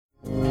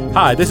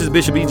Hi, this is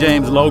Bishop E.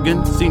 James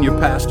Logan, Senior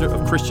Pastor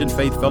of Christian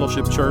Faith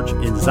Fellowship Church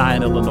in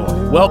Zion,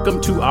 Illinois.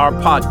 Welcome to our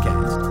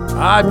podcast.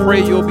 I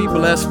pray you'll be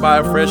blessed by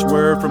a fresh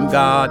word from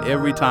God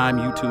every time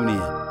you tune in.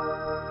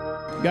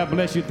 God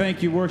bless you.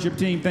 Thank you, worship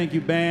team. Thank you,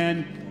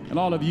 band, and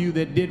all of you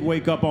that did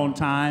wake up on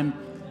time.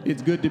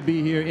 It's good to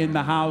be here in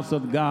the house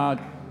of God.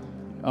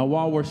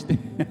 While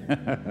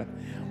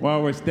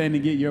we're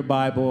standing, get your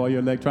Bible or your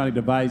electronic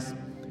device,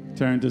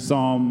 turn to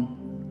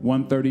Psalm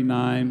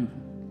 139.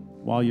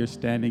 While you're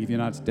standing, if you're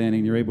not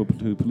standing, you're able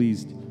to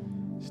please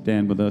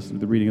stand with us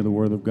with the reading of the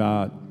Word of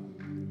God.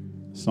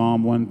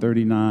 Psalm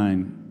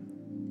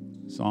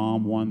 139.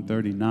 Psalm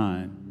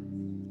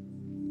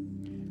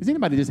 139. Is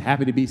anybody just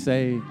happy to be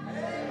saved?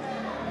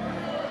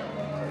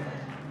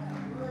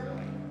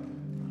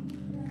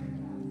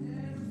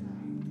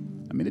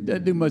 I mean, it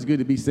doesn't do much good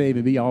to be saved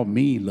and be all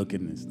mean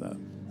looking and stuff.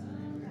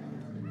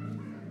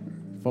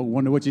 Folk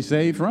wonder what you're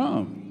saved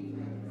from.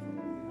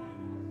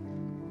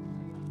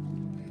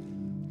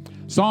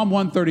 Psalm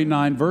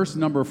 139, verse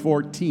number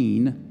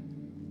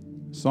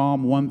 14.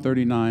 Psalm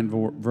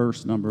 139,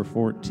 verse number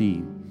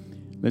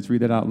 14. Let's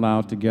read that out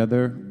loud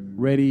together.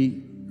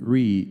 Ready,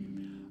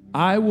 read.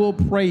 I will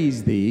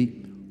praise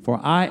thee, for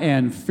I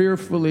am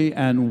fearfully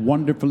and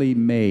wonderfully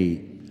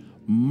made.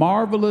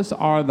 Marvelous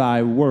are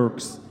thy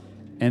works,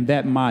 and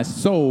that my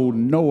soul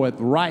knoweth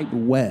right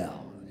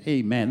well.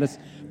 Amen. Let's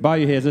bow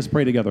your heads. Let's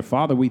pray together.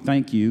 Father, we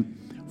thank you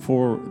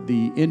for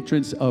the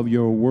entrance of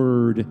your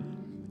word.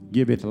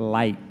 Give it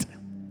light.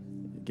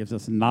 It gives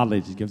us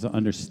knowledge. It gives us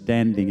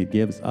understanding. It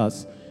gives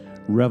us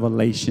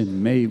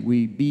revelation. May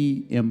we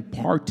be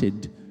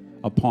imparted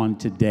upon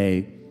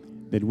today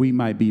that we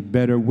might be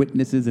better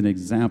witnesses and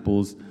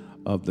examples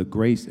of the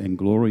grace and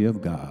glory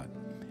of God.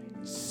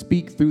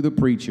 Speak through the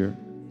preacher.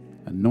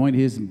 Anoint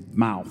his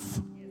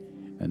mouth.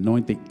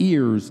 Anoint the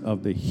ears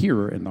of the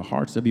hearer and the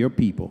hearts of your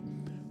people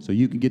so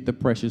you can get the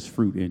precious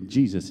fruit in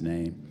Jesus'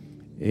 name.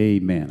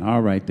 Amen.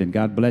 All right, then.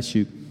 God bless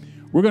you.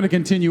 We're going to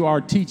continue our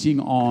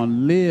teaching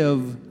on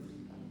live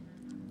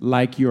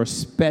like you're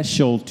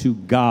special to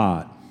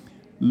God.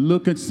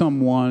 Look at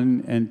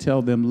someone and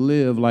tell them,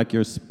 live like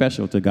you're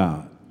special to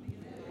God.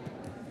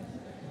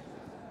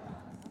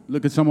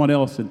 Look at someone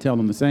else and tell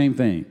them the same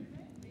thing.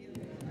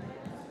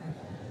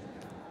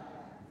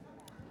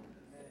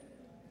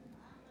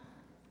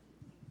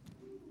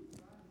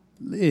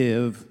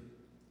 Live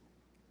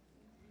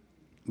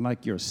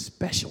like you're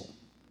special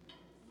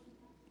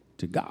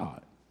to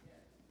God.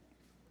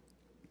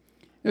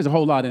 There's a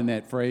whole lot in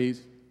that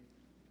phrase.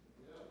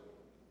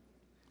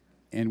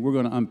 And we're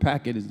going to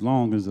unpack it as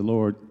long as the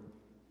Lord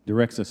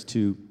directs us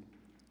to.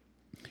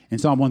 In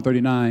Psalm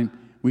 139,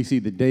 we see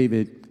that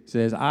David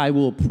says, I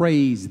will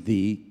praise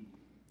thee,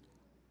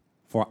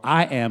 for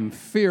I am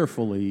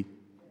fearfully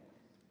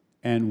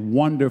and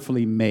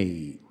wonderfully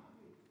made.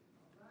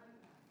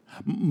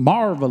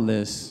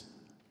 Marvelous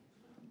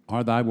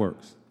are thy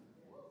works.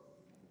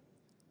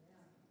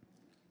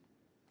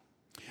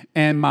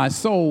 And my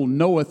soul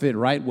knoweth it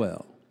right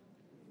well.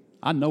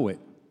 I know it.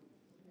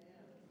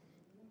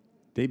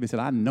 David said,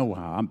 I know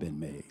how I've been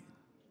made.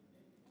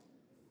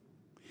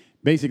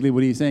 Basically,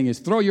 what he's saying is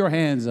throw your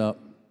hands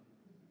up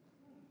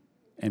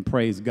and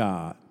praise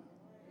God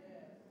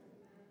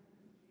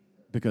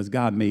because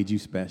God made you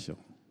special.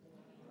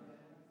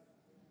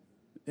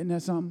 Isn't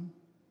that something?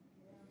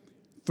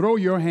 Throw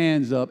your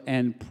hands up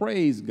and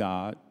praise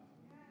God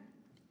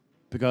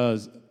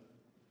because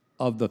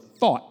of the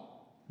thought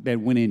that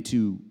went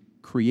into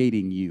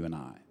creating you and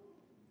I.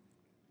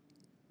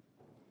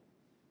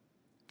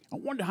 I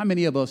wonder how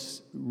many of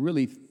us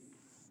really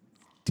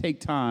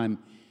take time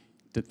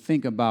to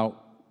think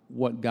about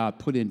what God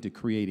put into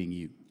creating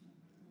you.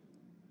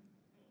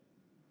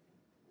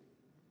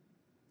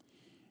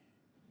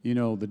 You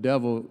know, the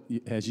devil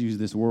has used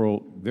this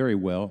world very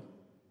well.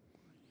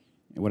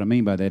 And what I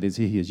mean by that is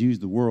he has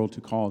used the world to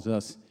cause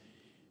us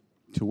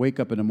to wake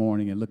up in the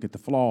morning and look at the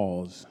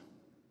flaws,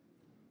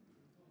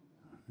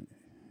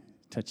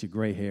 touch your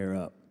gray hair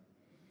up,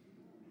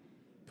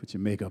 put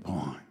your makeup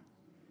on.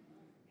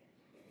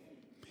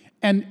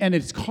 And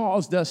it's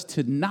caused us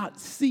to not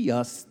see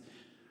us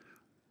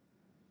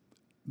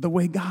the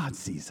way God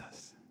sees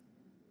us.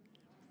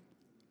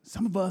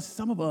 Some of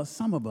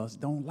us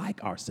don't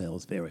like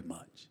ourselves very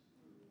much.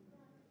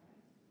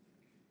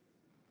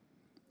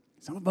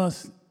 Some of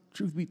us,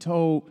 truth be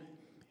told,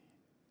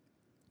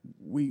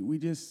 we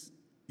just,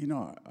 you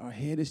know, our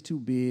head is too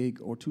big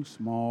or too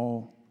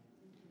small.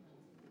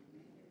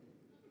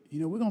 You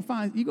know,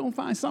 you're gonna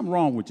find something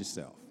wrong with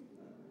yourself.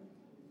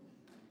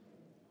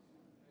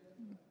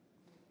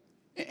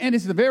 And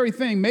it's the very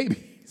thing,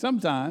 maybe,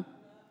 sometime,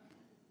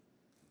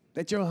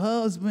 that your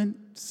husband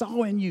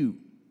saw in you.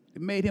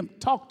 It made him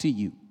talk to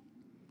you.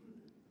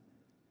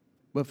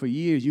 But for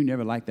years, you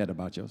never liked that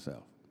about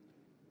yourself.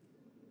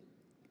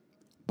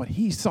 But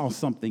he saw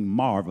something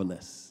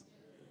marvelous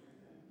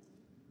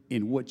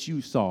in what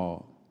you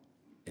saw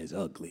as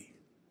ugly.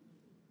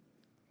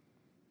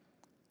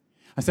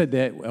 I said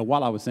that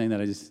while I was saying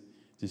that, I just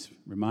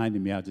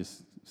reminded me, I'll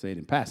just say it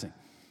in passing,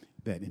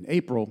 that in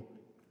April,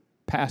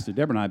 Pastor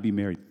Deborah and I be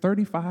married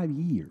 35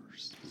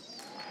 years.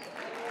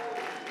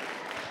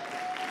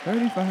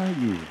 35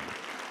 years.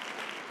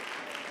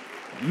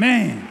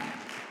 Man,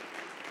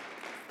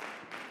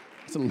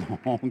 it's a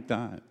long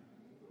time.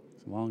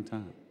 It's a long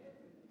time.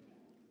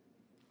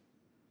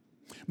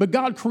 But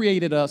God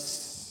created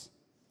us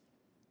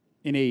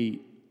in a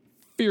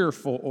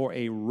fearful or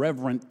a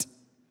reverent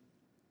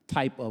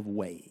type of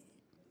way.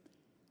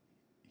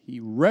 He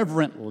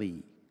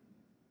reverently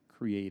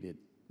created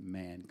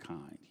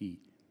mankind. He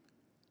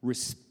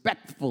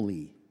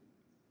respectfully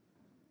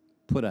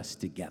put us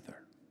together.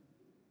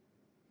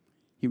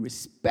 He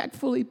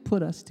respectfully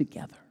put us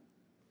together.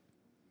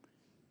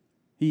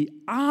 He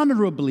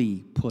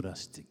honorably put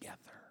us together.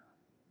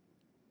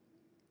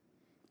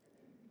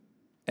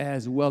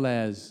 As well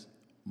as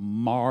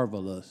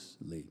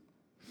marvelously.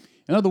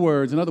 In other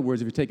words, if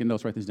you're taking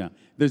notes, write this down.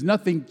 There's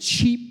nothing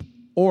cheap,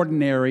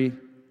 ordinary,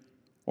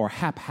 or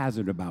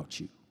haphazard about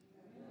you.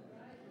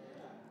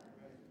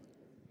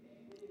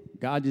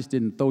 God just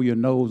didn't throw your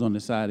nose on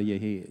the side of your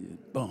head.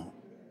 Boom.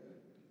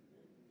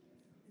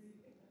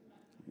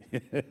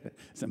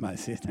 Somebody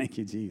said, thank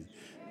you, Jesus.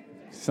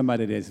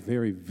 Somebody that's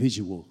very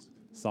visual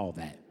saw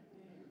that.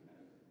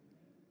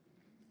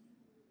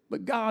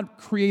 But God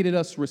created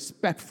us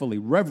respectfully,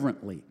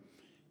 reverently.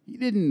 He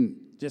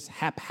didn't just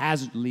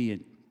haphazardly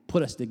and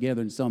put us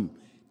together in some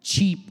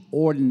cheap,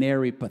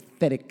 ordinary,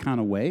 pathetic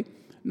kind of way.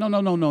 No.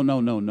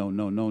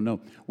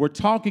 We're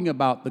talking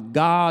about the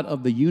God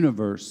of the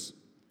universe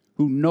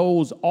who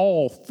knows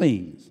all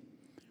things.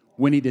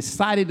 When he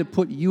decided to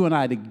put you and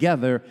I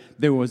together,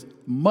 there was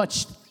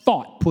much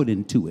thought put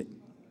into it.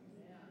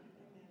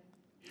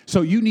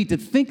 So you need to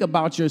think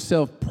about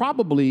yourself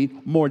probably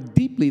more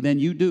deeply than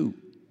you do.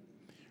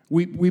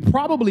 We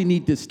probably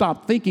need to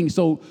stop thinking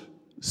so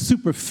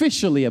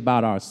superficially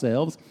about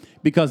ourselves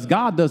because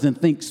God doesn't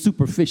think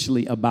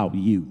superficially about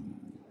you.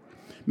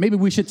 Maybe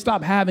we should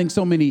stop having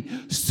so many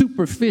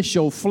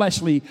superficial,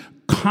 fleshly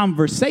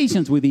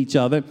conversations with each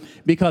other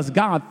because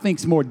God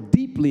thinks more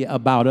deeply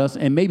about us,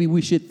 and maybe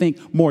we should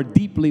think more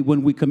deeply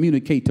when we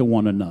communicate to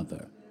one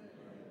another.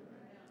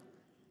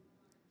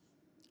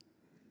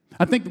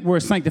 I think we're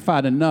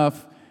sanctified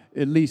enough,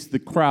 at least the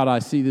crowd I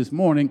see this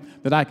morning,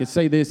 that I could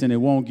say this and it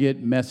won't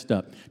get messed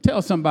up.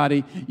 Tell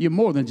somebody, you're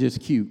more than just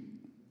cute.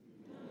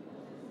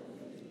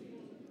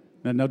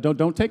 Now,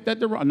 don't take that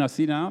the wrong. Now,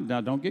 see now,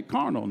 don't get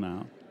carnal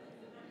now.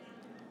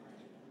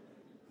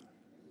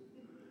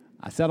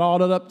 I set all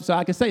that up so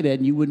I could say that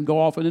and you wouldn't go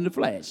off into the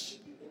flesh.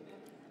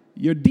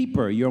 You're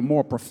deeper. You're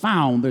more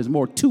profound. There's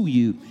more to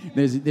you.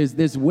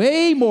 There's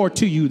way more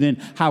to you than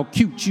how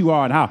cute you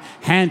are and how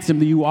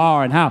handsome you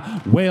are and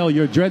how well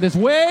you're dressed. There's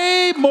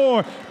way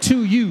more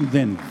to you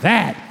than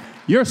that.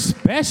 You're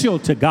special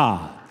to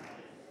God.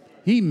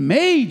 He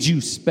made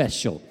you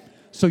special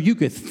so you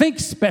could think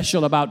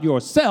special about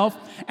yourself,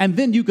 and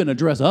then you can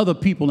address other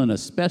people in a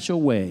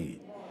special way.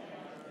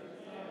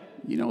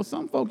 You know,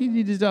 some folk, you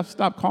need to just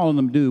stop calling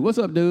them dude. What's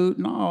up, dude?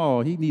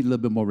 No, he needs a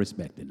little bit more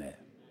respect than that.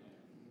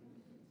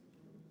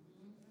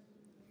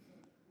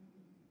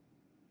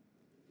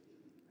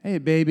 Hey,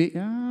 baby.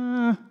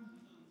 If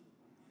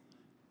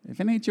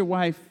it ain't your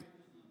wife.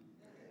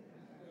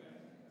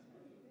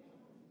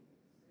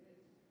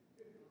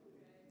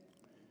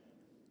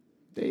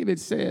 David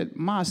said,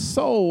 my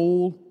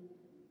soul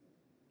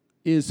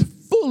is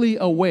fully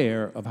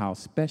aware of how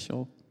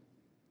special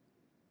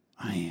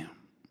I am.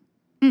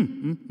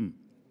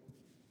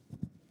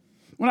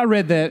 When I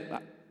read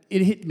that,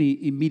 it hit me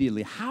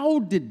immediately. How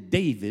did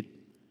David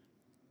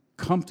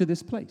come to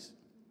this place?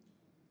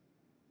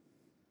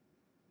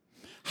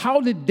 How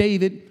did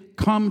David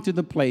come to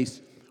the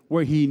place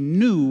where he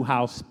knew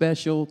how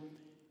special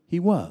he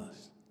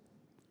was?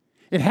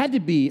 It had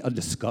to be a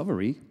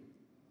discovery.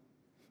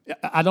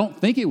 I don't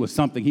think it was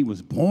something he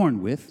was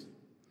born with.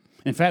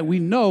 In fact, we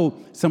know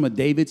some of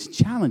David's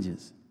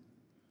challenges.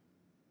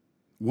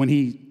 When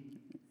he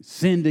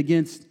sinned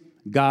against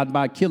God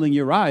by killing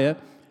Uriah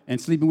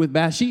and sleeping with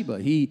Bathsheba.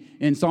 He,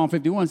 in Psalm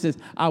 51, says,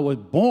 I was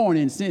born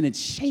in sin and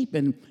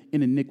shapen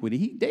in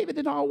iniquity. David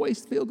didn't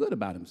always feel good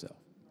about himself.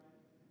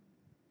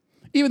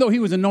 Even though he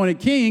was anointed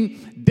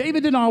king,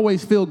 David didn't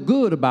always feel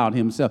good about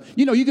himself.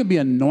 You know, you can be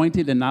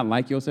anointed and not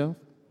like yourself.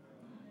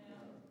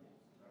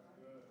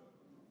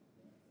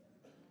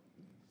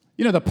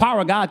 You know, the power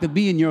of God could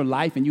be in your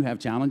life and you have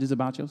challenges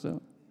about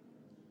yourself.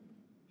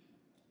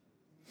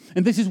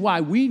 And this is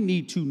why we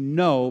need to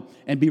know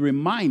and be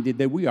reminded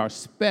that we are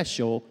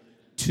special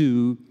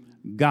to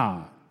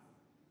God.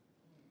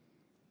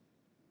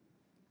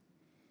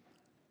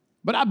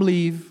 But I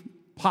believe,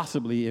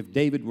 possibly, if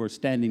David were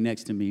standing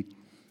next to me,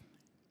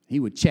 he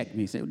would check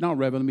me and say, no,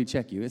 Reverend, let me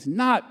check you. It's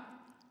not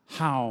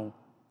how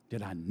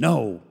did I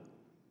know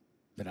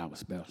that I was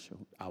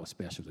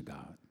special to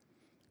God.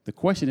 The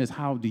question is,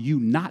 how do you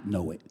not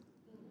know it?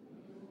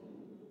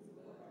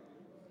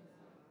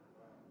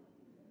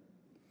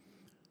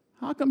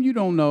 How come you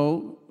don't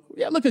know?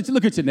 Yeah, look at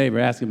your neighbor,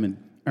 ask him in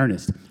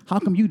earnest. How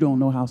come you don't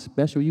know how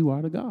special you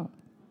are to God?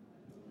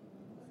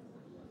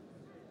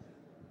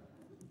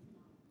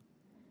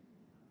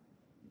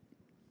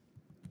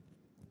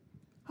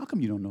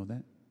 come you don't know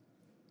that?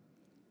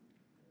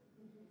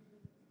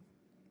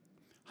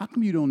 How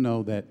come you don't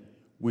know that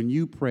when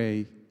you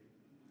pray,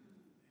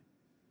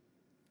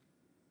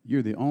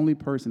 you're the only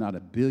person out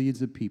of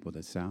billions of people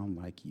that sound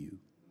like you?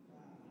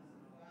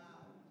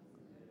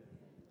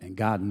 And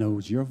God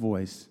knows your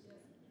voice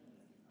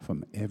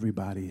from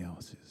everybody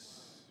else's.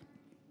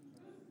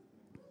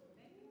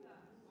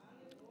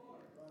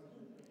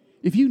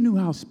 If you knew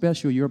how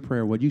special your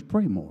prayer was, you'd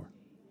pray more.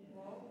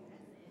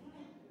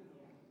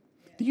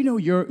 Do you know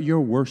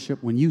your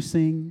worship when you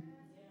sing,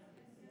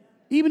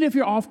 even if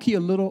you're off key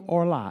a little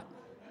or a lot,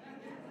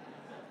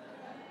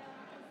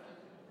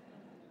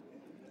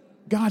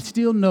 God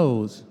still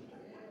knows.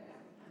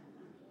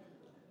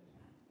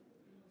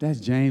 That's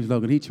James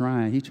Logan. He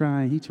trying. He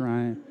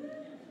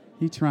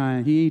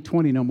ain't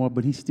 20 no more,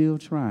 but he's still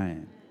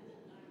trying.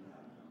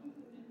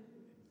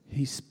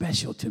 He's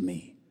special to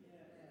me.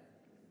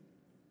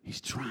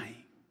 He's trying.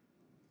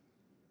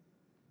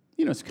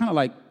 You know, it's kind of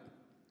like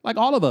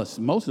all of us,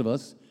 most of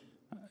us,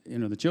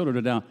 the children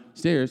are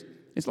downstairs.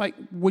 It's like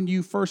when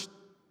you first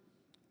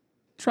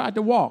tried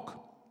to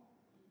walk.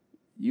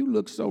 You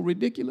look so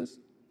ridiculous.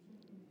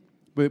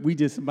 But we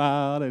just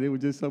smiled, and it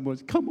was just so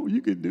much, come on,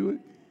 you can do it.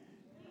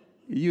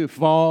 You would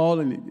fall,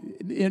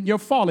 and your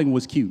falling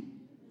was cute.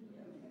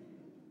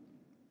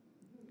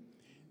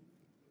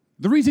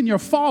 The reason your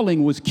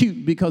falling was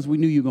cute because we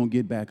knew you were going to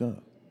get back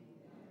up.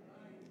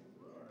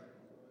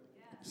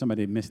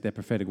 Somebody missed that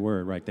prophetic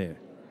word right there.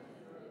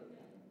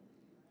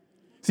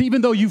 See,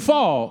 even though you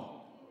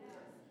fall,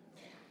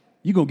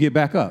 you're going to get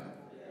back up.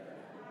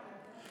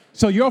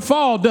 So your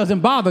fall doesn't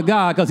bother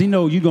God because he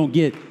knows you're going to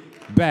get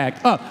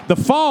back up. The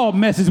fall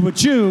messes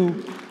with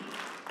you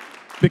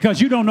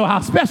because you don't know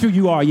how special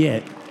you are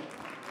yet.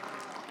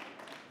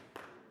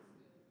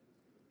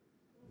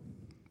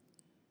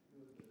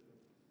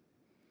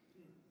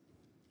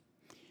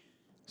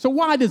 So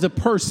why does a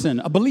person,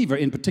 a believer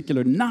in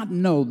particular, not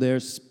know they're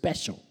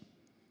special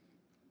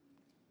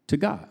to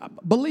God? A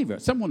believer,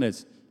 someone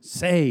that's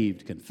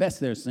saved, confess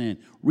their sin,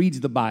 reads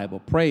the Bible,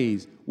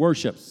 prays,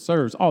 worships,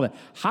 serves, all that.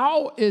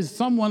 How is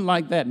someone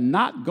like that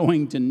not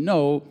going to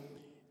know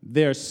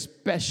they're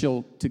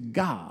special to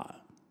God?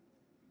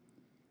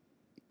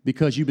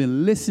 Because you've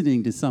been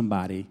listening to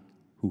somebody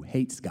who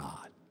hates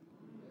God.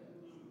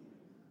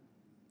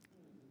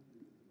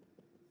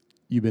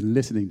 You've been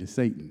listening to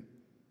Satan.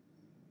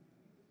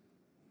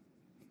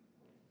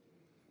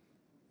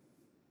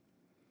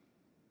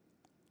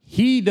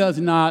 He does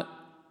not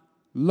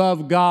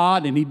love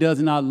God, and he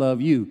does not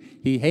love you.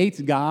 He hates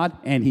God,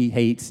 and he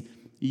hates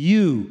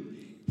you.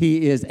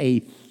 He is a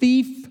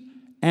thief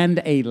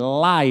and a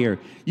liar.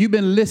 You've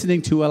been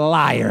listening to a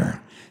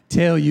liar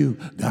tell you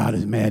God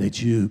is mad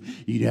at you.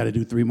 You got to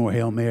do 3 more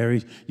Hail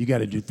Marys. You got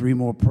to do 3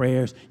 more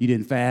prayers. You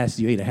didn't fast.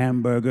 You ate a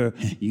hamburger.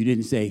 You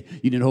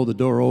didn't hold the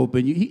door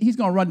open. He's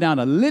going to run down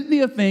a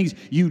litany of things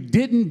you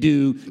didn't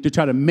do to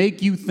try to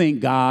make you think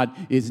God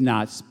is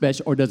not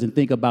special or doesn't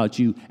think about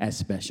you as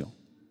special.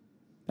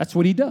 That's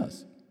what he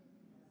does.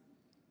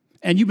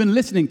 And you've been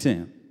listening to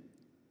him.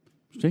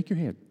 Shake your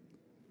head.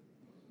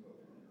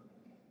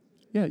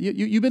 Yeah,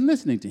 you've been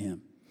listening to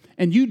him.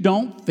 And you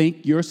don't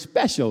think you're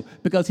special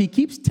because he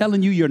keeps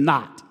telling you you're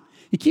not.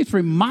 He keeps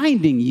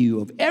reminding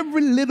you of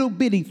every little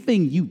bitty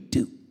thing you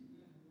do.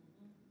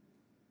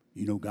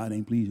 You know God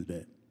ain't pleased with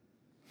that.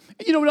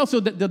 And you know what else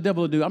the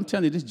devil will do? I'm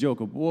telling you, this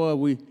joker, boy,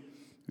 we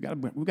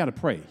got to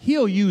pray.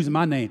 He'll use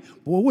my name.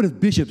 Boy, what if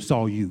Bishop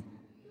saw you?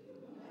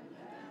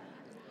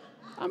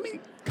 I mean,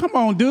 come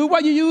on, dude. Why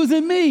you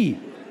using me?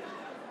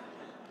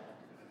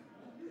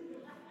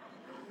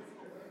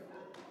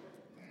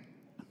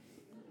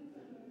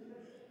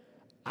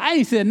 I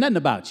ain't said nothing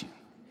about you.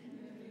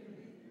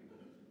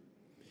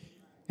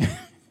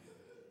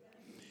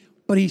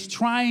 But he's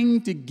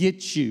trying to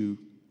get you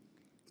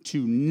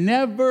to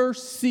never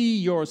see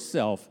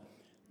yourself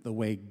the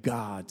way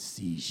God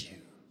sees you.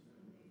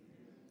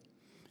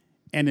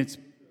 And it's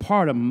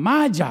part of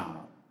my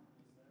job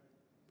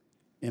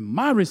and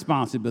my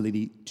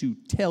responsibility to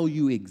tell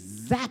you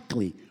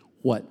exactly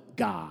what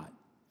God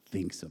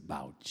thinks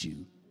about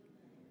you.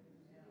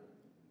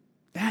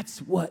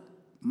 That's what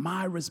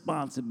my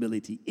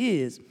responsibility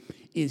is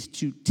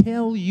to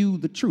tell you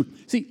the truth.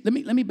 See, let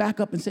me back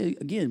up and say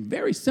again,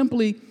 very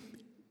simply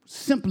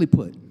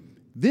put,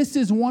 this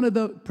is one of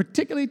the,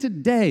 particularly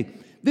today,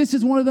 this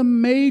is one of the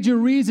major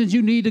reasons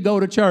you need to go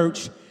to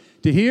church,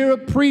 to hear a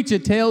preacher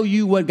tell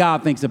you what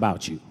God thinks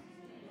about you.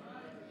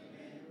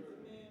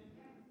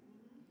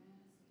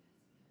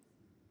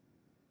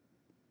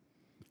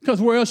 Because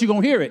where else you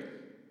going to hear it?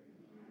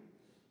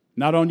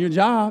 Not on your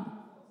job,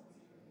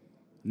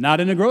 not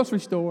in the grocery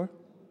store,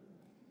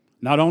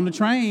 not on the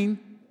train.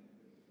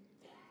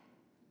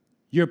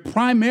 You're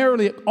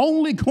primarily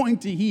only going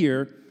to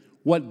hear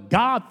what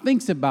God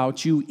thinks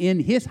about you in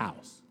his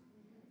house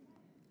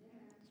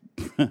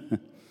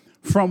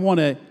from one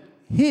of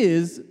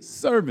his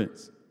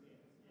servants.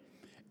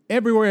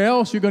 Everywhere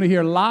else, you're going to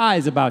hear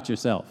lies about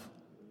yourself.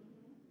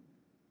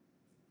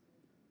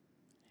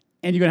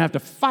 And you're going to have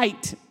to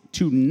fight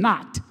to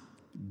not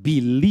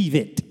believe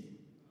it.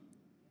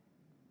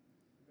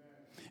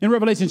 In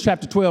Revelation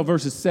chapter 12,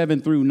 verses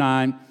 7 through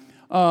 9,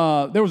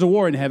 there was a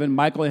war in heaven.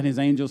 Michael and his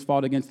angels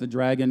fought against the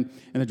dragon,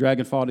 and the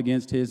dragon fought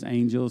against his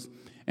angels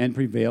and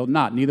prevailed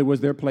not. Neither was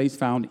their place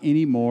found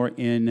any more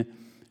in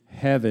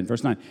heaven.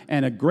 Verse 9.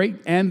 And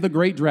the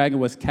great dragon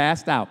was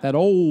cast out, that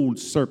old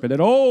serpent,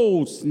 that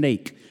old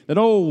snake, that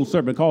old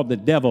serpent called the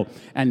devil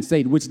and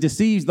Satan, which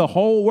deceives the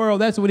whole world.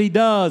 That's what he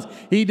does.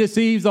 He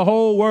deceives the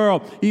whole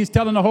world. He's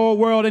telling the whole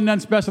world ain't nothing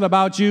special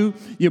about you.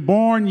 You're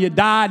born, you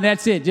die, and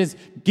that's it. Just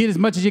get as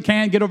much as you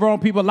can, get over on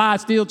people, lie,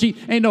 steal, cheat.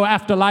 Ain't no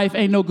afterlife,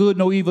 ain't no good,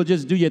 no evil.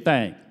 Just do your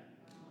thing.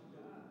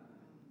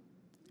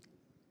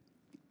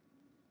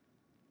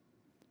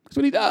 That's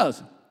what he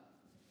does.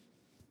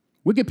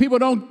 Wicked people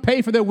don't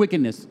pay for their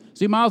wickedness.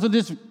 So you might as well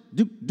just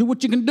do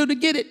what you can do to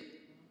get it.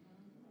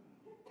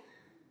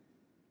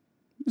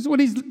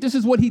 This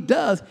is what he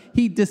does.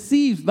 He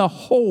deceives the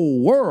whole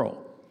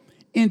world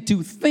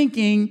into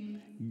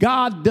thinking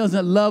God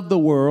doesn't love the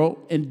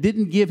world and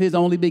didn't give his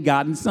only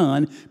begotten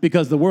son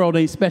because the world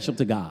ain't special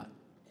to God.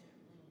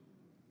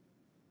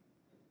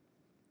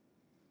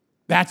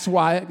 That's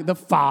why the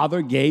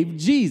Father gave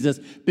Jesus,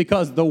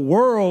 because the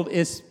world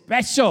is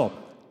special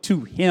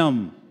to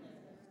him.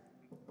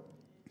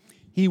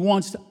 He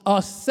wants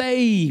us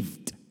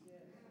saved.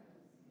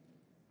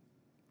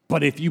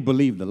 But if you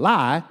believe the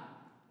lie,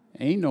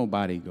 ain't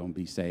nobody going to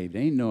be saved.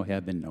 Ain't no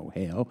heaven, no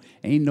hell.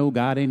 Ain't no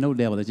God, ain't no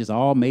devil. It's just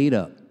all made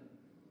up.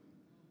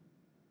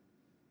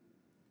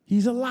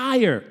 He's a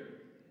liar.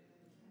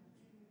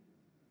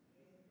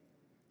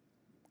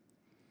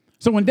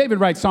 So when David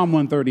writes Psalm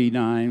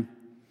 139,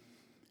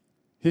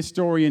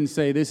 historians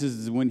say this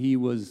is when he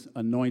was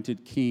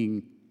anointed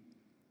king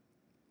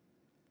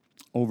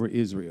over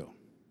Israel.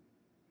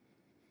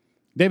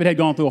 David had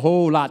gone through a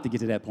whole lot to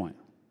get to that point.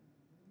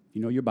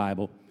 You know your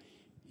Bible.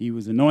 He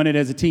was anointed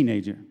as a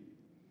teenager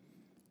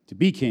to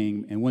be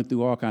king and went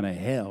through all kind of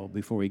hell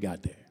before he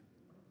got there.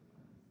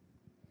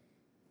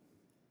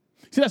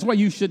 See, that's why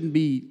you shouldn't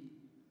be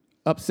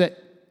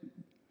upset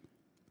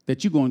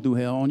that you're going through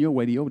hell on your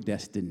way to your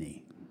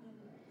destiny.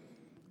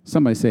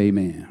 Somebody say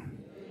amen.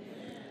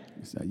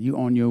 So you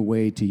on your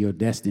way to your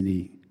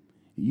destiny.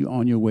 You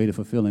on your way to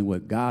fulfilling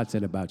what God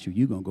said about you.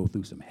 You're going to go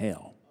through some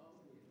hell.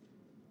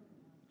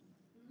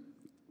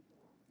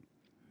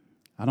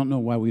 I don't know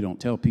why we don't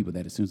tell people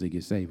that as soon as they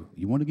get saved.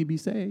 You want to be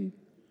saved?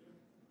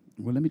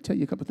 Well, let me tell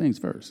you a couple things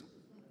first.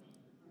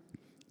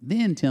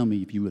 Then tell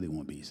me if you really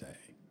want to be saved.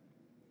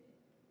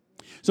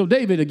 So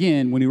David,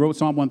 again, when he wrote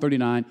Psalm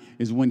 139,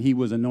 is when he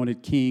was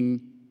anointed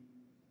king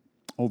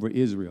over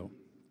Israel.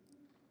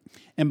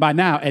 And by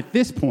now, at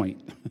this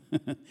point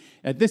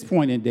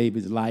in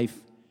David's life,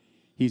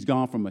 he's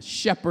gone from a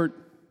shepherd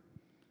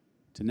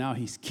to now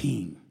he's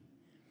king.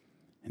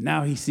 And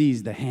now he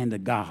sees the hand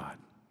of God,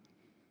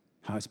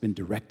 how it's been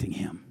directing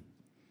him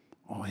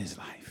all his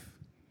life.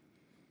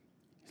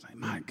 He's like,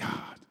 my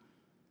God,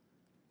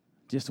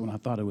 just when I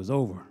thought it was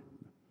over,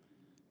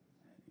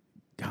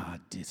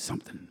 God did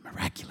something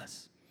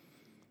miraculous.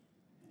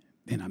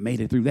 Then I made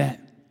it through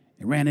that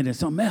and ran into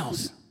something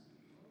else.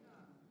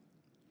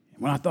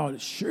 And when I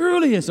thought,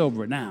 surely it's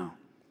over now,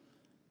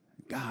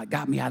 God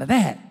got me out of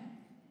that.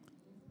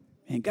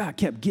 And God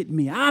kept getting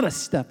me out of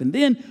stuff. And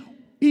then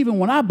even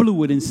when I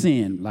blew it in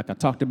sin, like I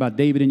talked about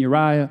David and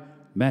Uriah,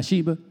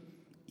 Bathsheba,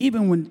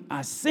 even when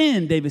I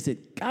sinned, David said,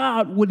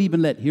 God wouldn't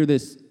even hear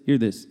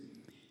this.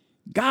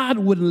 God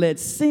wouldn't let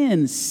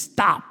sin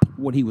stop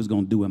what he was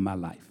going to do in my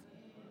life.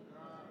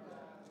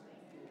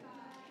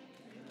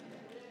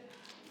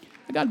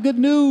 I got good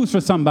news for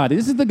somebody.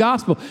 This is the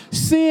gospel.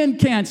 Sin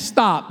can't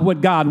stop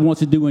what God wants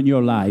to do in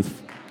your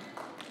life.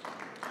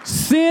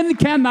 Sin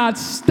cannot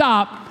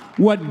stop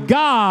what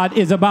God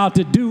is about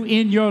to do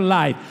in your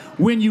life.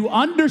 When you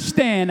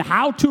understand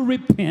how to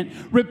repent,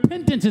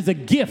 repentance is a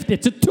gift.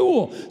 It's a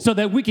tool so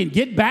that we can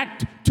get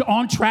back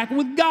on track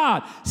with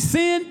God.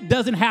 Sin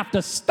doesn't have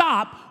to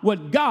stop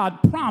what God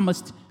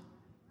promised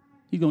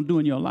he's going to do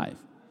in your life.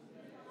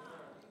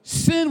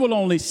 Sin will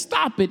only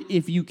stop it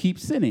if you keep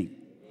sinning.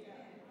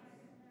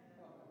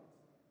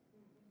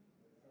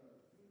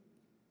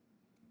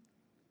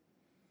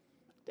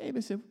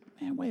 David said,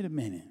 man, wait a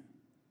minute.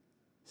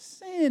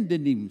 Sin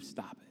didn't even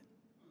stop it.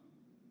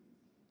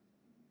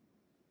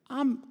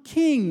 I'm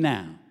king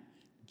now,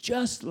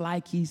 just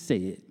like he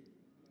said.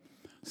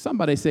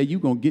 Somebody said you're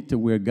going to get to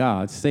where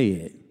God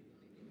said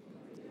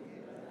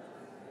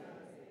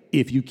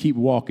if you keep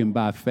walking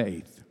by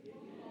faith.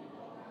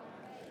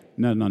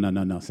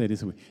 No. Say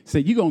this way. Say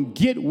you're going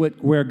to get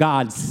where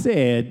God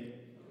said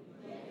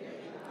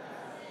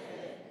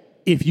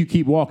if you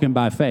keep walking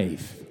by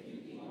faith.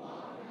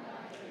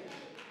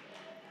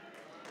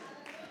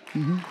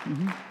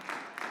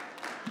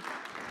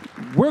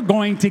 We're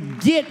going to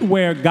get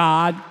where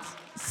God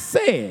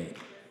said.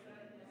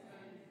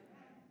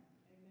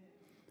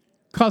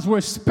 Because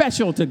we're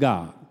special to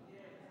God.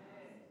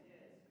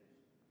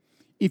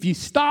 If you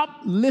stop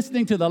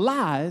listening to the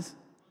lies,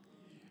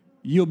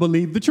 you'll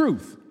believe the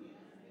truth.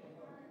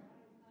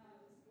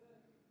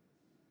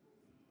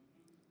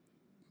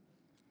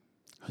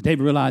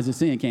 David realized that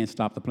sin can't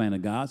stop the plan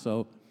of God,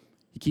 so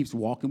He keeps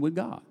walking with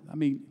God. I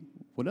mean,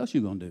 what else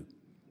you going to do?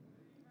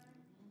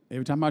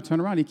 Every time I turn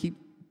around, he keep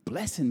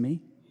blessing me.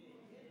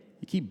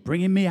 He keep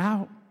bringing me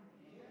out.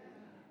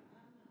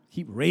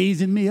 Keep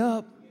raising me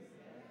up.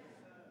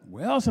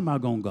 Where else am I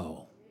going to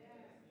go?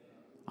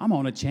 I'm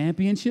on a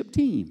championship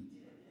team.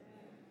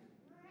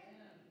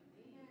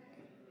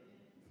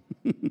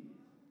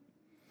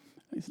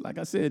 It's like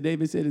I said,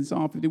 David said in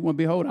Psalm 51,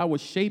 behold, I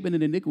was shapen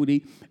in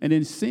iniquity, and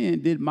in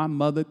sin did my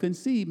mother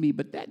conceive me.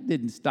 But that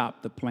didn't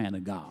stop the plan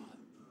of God.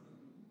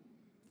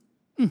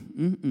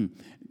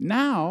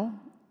 Now,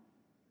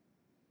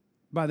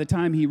 by the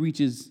time he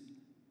reaches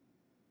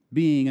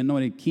being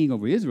anointed king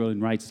over Israel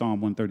and writes Psalm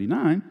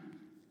 139,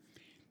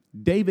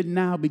 David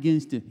now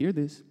begins to, hear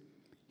this,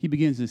 he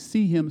begins to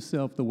see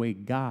himself the way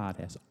God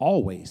has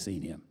always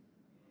seen him.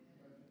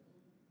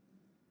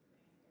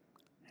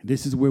 And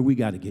this is where we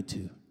got to get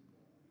to.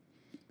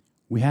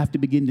 We have to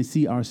begin to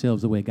see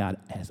ourselves the way God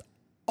has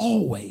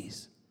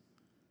always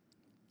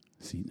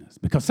seen us.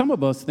 Because some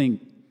of us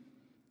think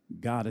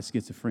God is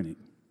schizophrenic.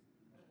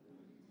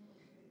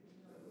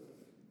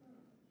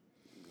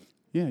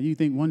 Yeah, you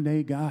think one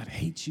day God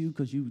hates you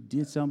because you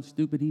did something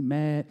stupid, he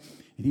mad,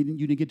 and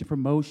you didn't get the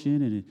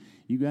promotion, and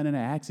you got in an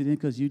accident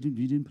because you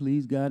didn't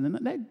please God. And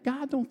that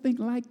God don't think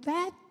like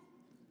that.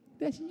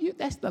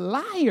 That's the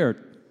liar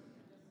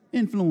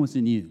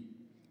influencing you.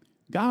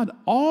 God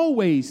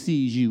always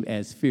sees you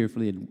as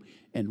fearfully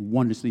and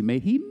wondrously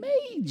made. He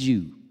made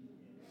you.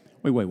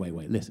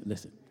 Wait.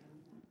 Listen.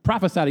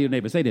 Prophesy to your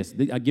neighbor. Say this.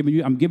 I'm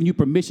giving you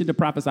permission to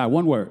prophesy.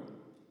 One word.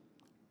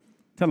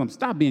 Tell them,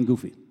 stop being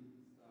goofy.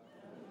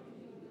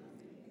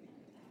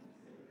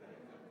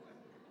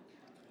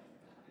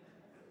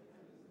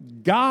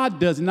 God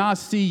does not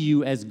see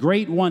you as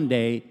great one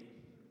day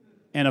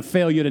and a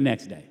failure the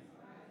next day.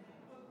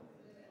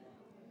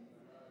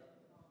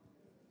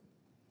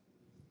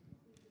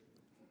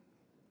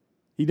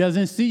 He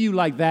doesn't see you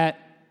like that.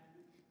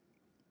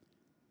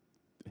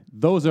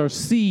 Those are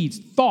seeds,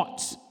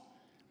 thoughts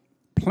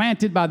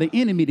planted by the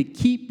enemy to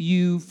keep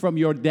you from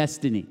your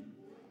destiny,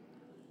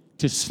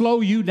 to slow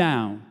you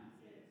down.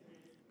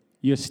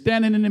 You're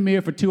standing in the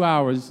mirror for 2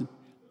 hours,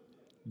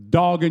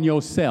 dogging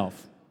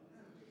yourself.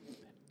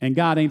 And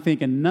God ain't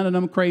thinking none of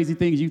them crazy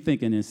things you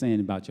thinking and saying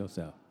about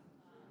yourself.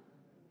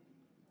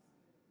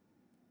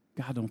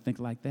 God don't think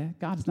like that.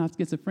 God is not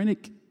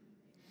schizophrenic.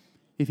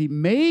 If he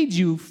made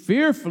you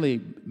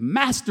fearfully,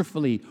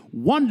 masterfully,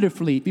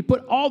 wonderfully, if he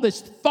put all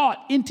this thought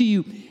into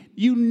you,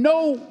 you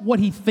know what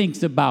he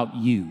thinks about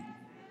you.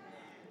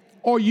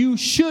 Or you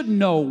should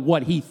know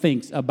what he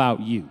thinks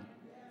about you.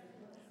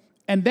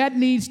 And that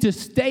needs to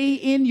stay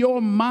in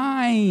your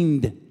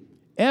mind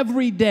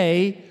every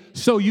day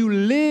so you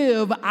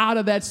live out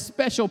of that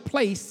special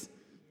place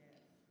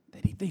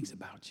that he thinks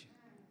about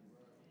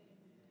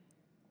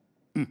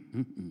you.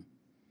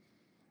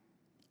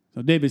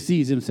 So David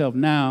sees himself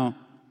now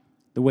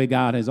the way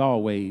God has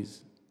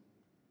always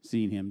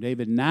seen him.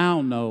 David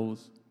now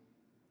knows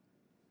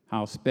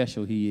how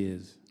special he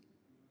is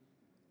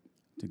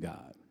to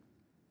God.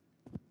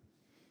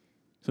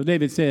 So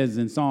David says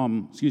in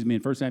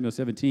in 1 Samuel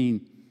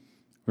 17,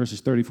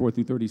 verses 34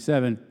 through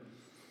 37,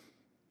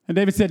 and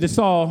David said to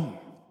Saul,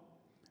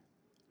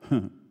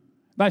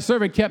 thy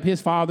servant kept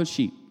his father's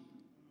sheep.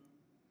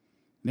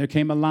 There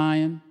came a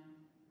lion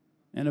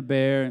and a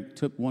bear and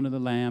took one of the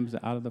lambs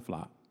out of the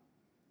flock.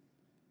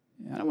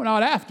 And I went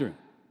out after him,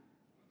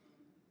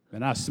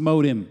 and I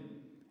smote him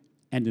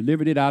and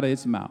delivered it out of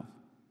its mouth.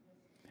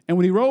 And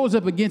when he rose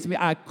up against me,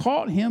 I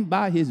caught him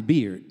by his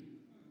beard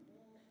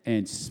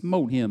and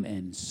smote him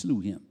and slew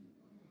him.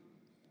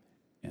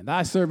 And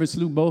thy servant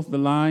slew both the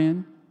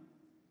lion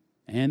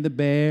and the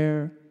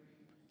bear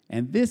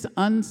and this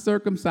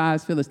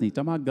uncircumcised Philistine.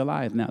 Talking about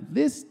Goliath now.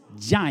 This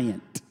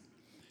giant.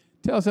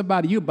 Tell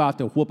somebody you about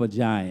to whoop a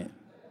giant.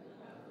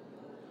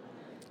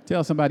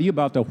 Tell somebody you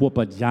about to whoop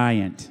a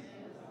giant.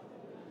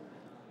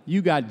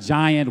 You got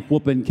giant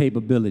whooping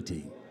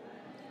capability.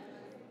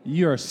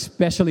 You're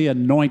specially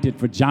anointed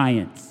for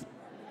giants.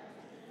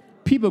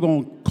 People are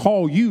going to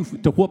call you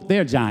to whoop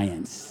their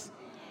giants.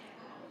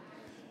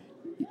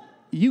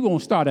 You're going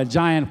to start a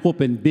giant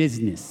whooping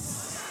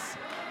business.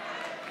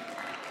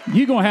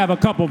 You're going to have a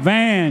couple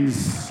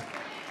vans.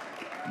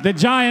 The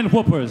giant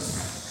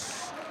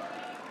whoopers.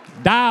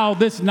 Dial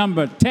this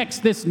number.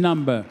 Text this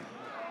number.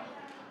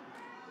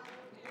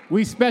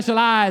 We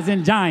specialize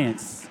in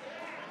giants.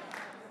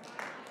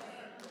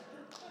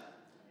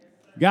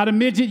 Got a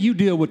midget? You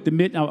deal with the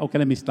midget. Oh, okay,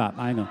 let me stop.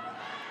 I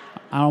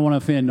don't want to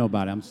offend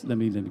nobody. Let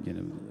me get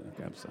it.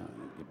 Okay, I'm sorry. Let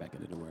me get back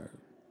into the word.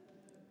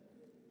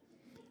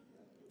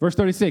 Verse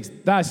 36.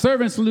 Thy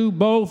servant slew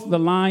both the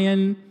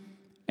lion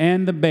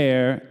and the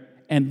bear,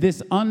 and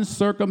this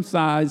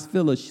uncircumcised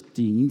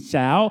Philistine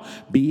shall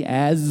be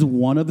as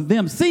one of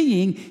them,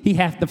 seeing he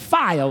hath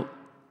defiled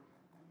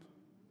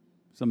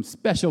some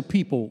special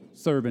people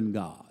serving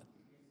God.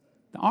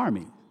 The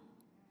army.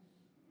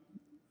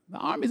 The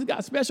army's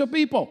got special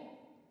people.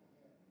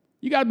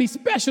 You got to be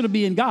special to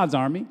be in God's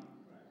army.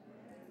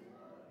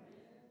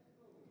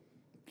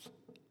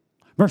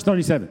 Verse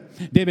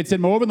 37, David said,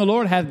 moreover, the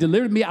Lord hath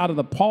delivered me out of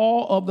the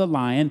paw of the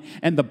lion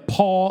and the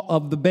paw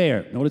of the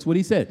bear. Notice what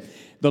he said.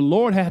 The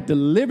Lord hath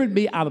delivered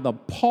me out of the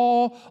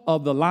paw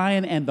of the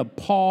lion and the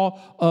paw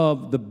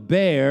of the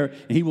bear,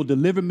 and he will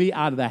deliver me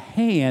out of the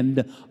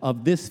hand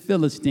of this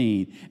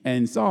Philistine.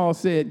 And Saul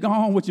said, go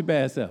on with your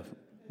bad self.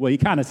 Well, he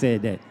kind of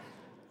said that.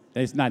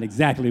 That's not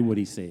exactly what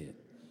he said.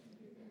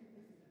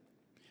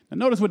 Now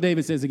notice what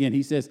David says again.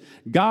 He says,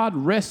 God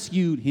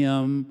rescued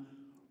him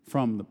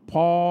from the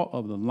paw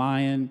of the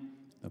lion,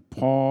 the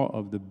paw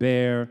of the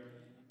bear,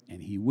 and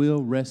he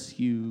will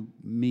rescue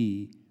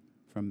me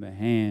from the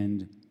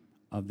hand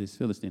of this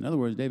Philistine. In other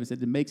words, David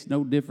said, it makes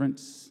no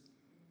difference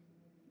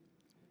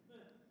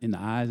in the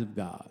eyes of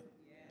God.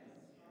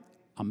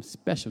 I'm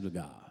special to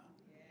God.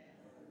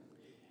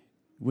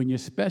 When you're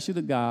special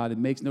to God, it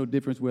makes no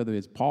difference whether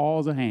it's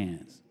paws or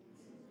hands.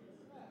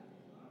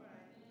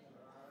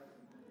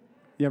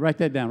 Yeah, write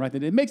that down. Write that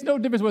down. It makes no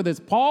difference whether it's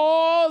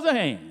paws or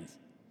hands.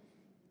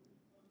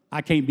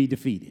 I can't be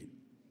defeated.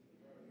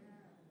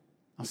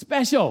 I'm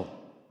special.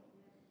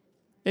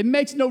 It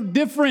makes no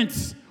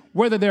difference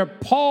whether they're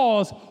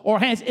paws or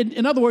hands.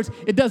 In other words,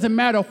 it doesn't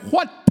matter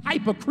what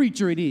type of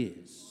creature it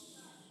is.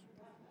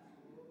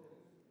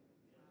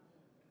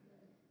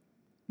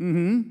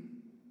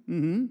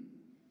 When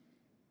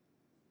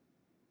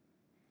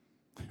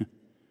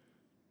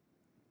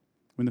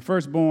the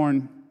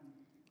firstborn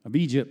of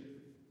Egypt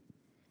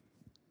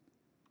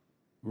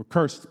were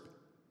cursed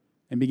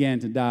and began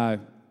to die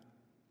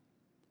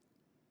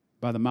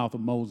by the mouth of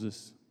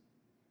Moses,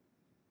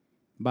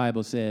 the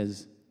Bible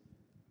says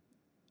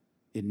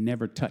it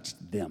never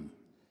touched them,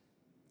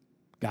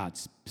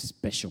 God's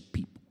special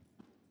people.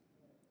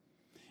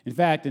 In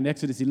fact, in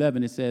Exodus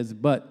 11, it says,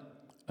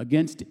 but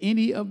against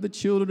any of the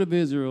children of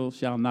Israel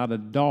shall not a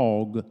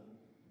dog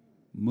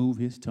move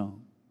his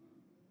tongue.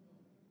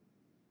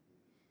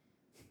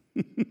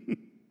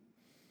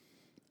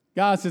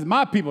 God says,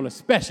 my people are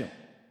special.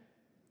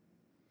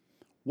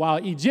 While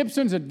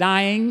Egyptians are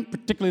dying,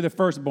 particularly the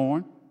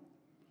firstborn,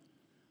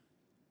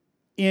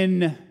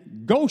 in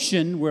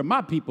Goshen, where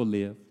my people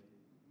live,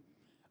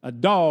 a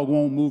dog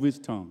won't move his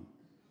tongue.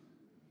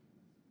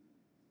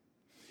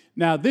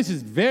 Now, this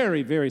is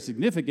very, very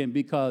significant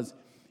because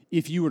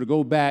if you were to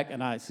go back,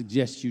 and I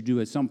suggest you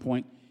do at some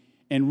point,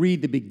 and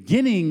read the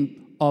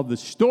beginning of the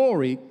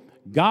story,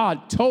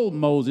 God told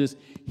Moses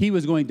he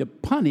was going to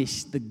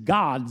punish the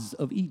gods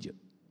of Egypt.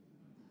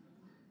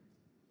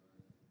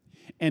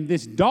 And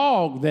this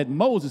dog that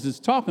Moses is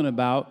talking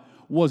about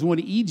was one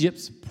of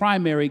Egypt's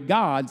primary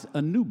gods,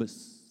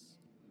 Anubis.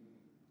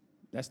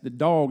 That's the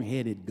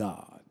dog-headed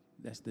god.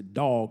 That's the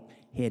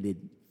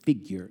dog-headed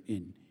figure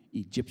in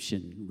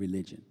Egyptian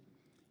religion.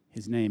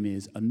 His name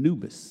is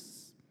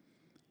Anubis.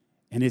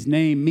 And his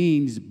name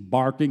means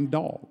barking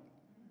dog.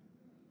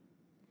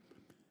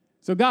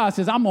 So God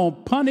says, I'm going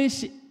to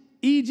punish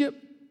Egypt.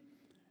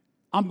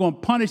 I'm going to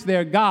punish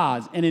their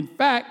gods. And in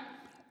fact,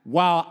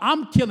 while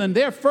I'm killing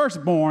their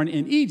firstborn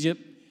in Egypt,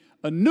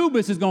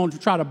 Anubis is going to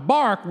try to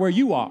bark where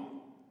you are.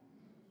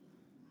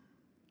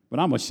 But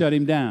I'm going to shut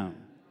him down.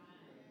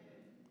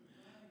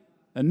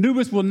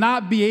 Anubis will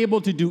not be able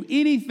to do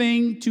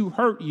anything to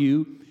hurt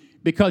you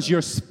because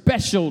you're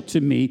special to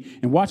me.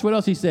 And watch what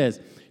else he says.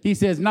 He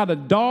says, not a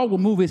dog will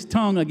move his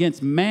tongue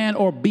against man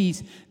or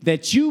beast,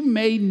 that you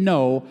may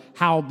know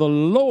how the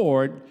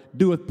Lord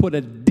doeth put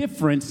a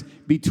difference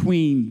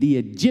between the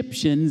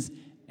Egyptians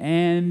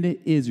and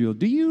Israel.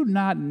 Do you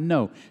not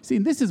know? See,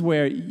 this is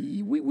where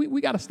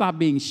we got to stop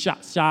being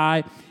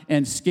shy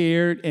and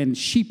scared and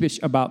sheepish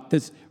about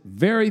this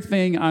very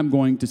thing I'm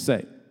going to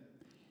say.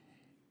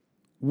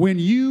 When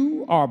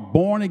you are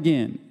born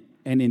again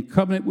and in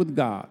covenant with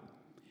God,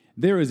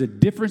 there is a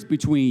difference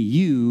between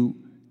you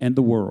and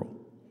the world.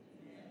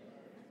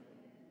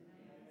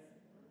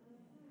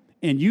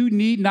 And you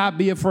need not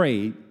be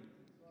afraid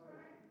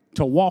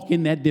to walk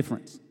in that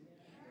difference.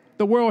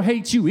 The world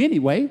hates you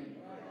anyway.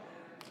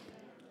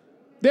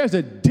 There's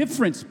a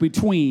difference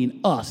between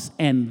us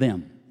and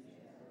them.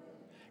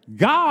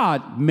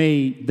 God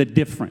made the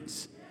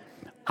difference.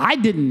 I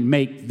didn't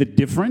make the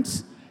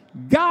difference.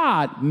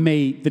 God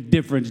made the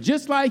difference,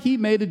 just like he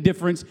made a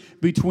difference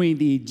between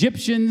the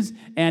Egyptians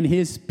and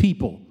his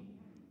people.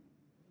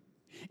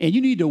 And you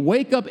need to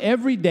wake up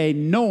every day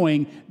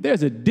knowing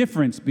there's a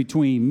difference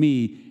between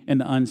me and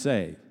the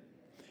unsaved.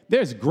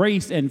 There's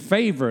grace and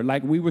favor,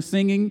 like we were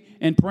singing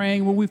and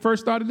praying when we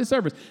first started the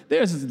service.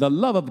 There's the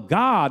love of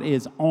God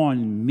is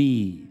on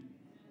me.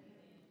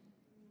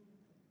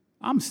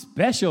 I'm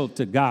special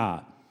to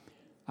God.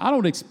 I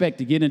don't expect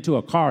to get into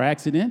a car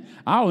accident.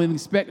 I don't even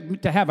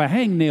expect to have a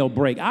hangnail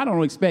break. I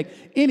don't expect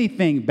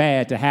anything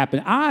bad to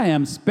happen. I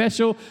am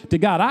special to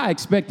God. I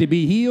expect to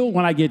be healed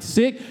when I get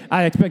sick.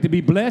 I expect to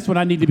be blessed when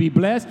I need to be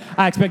blessed.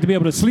 I expect to be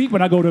able to sleep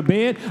when I go to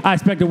bed. I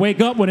expect to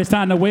wake up when it's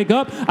time to wake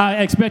up. I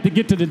expect to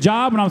get to the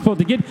job when I'm supposed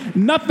to get.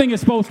 Nothing is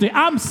supposed to.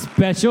 I'm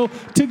special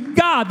to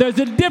God. There's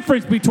a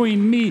difference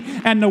between me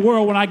and the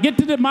world. When I get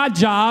to my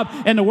job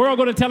and the world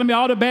going to tell me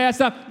all the bad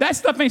stuff, that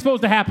stuff ain't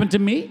supposed to happen to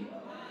me.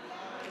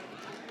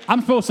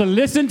 I'm supposed to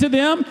listen to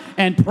them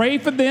and pray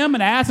for them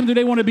and ask them, do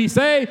they want to be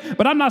saved?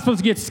 But I'm not supposed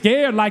to get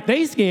scared like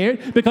they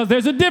scared, because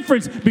there's a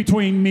difference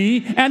between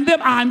me and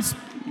them.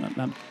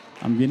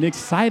 I'm getting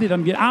excited.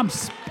 I'm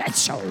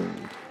special.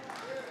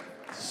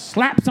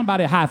 Slap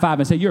somebody a high five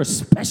and say, you're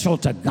special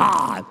to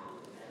God.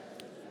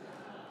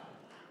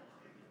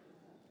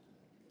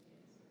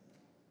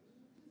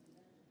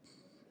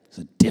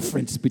 There's a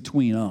difference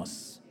between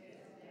us.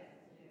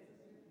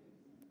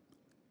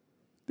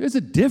 There's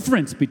a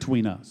difference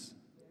between us.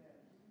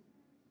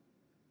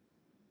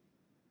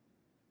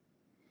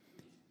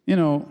 You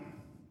know,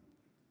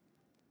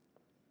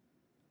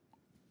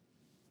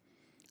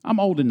 I'm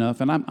old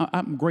enough, and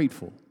I'm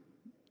grateful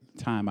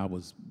the time I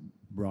was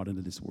brought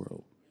into this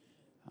world.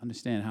 I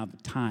understand how the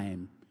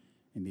time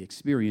and the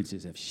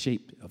experiences of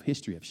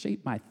history have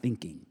shaped my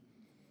thinking,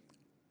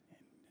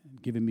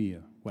 given me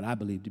what I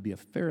believe to be a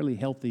fairly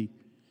healthy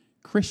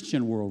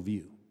Christian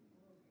worldview.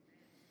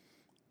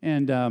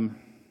 And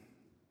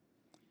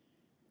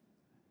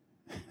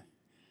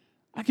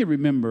I can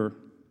remember,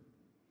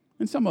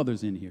 and some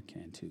others in here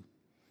can too,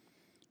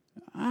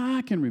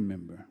 I can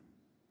remember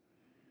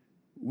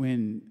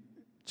when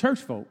church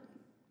folk,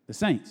 the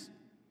saints,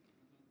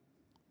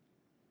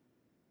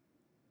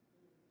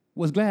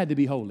 was glad to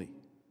be holy.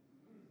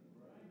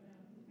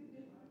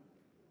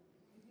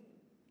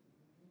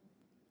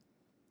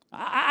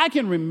 I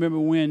can remember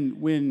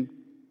when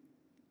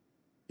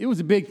it was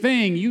a big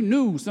thing. You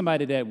knew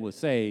somebody that was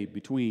saved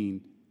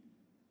between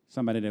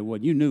somebody that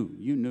wasn't. You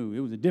knew. It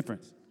was a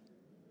difference.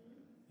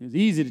 It was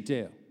easy to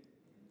tell.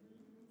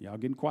 Y'all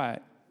getting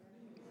quiet.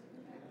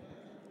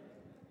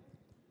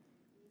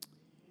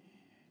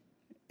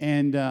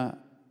 And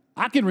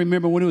I can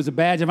remember when it was a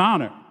badge of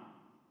honor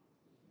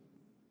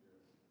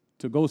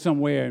to go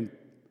somewhere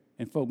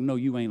and folk know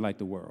you ain't like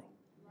the world.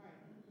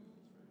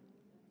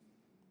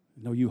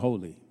 Know you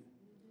holy.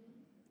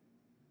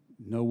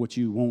 Know what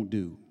you won't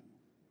do.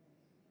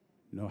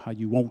 Know how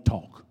you won't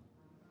talk.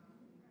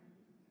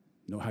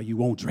 Know how you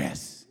won't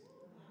dress.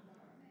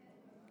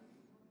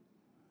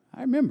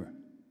 I remember.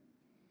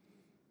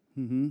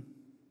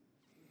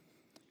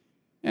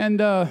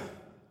 And I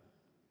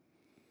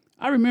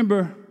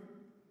remember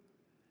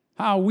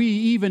how we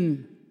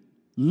even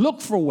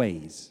looked for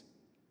ways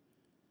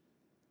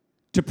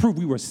to prove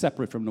we were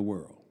separate from the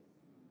world.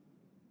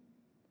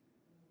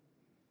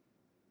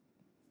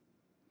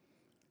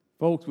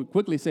 Folks would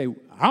quickly say,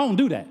 I don't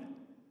do that.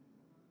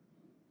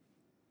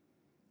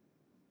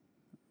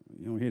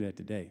 You don't hear that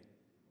today.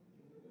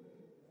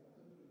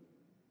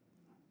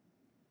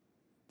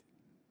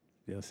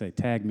 They'll say,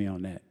 tag me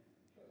on that.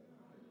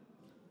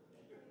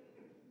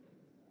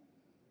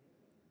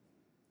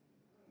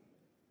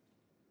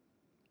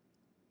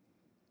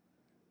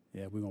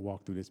 Yeah, we're going to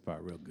walk through this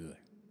part real good.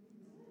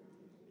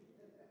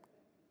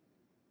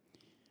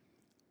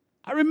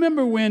 I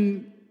remember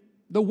when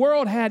the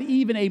world had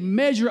even a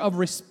measure of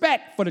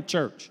respect for the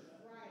church,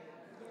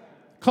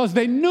 because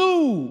they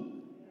knew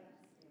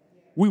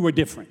we were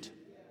different.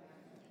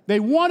 They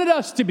wanted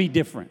us to be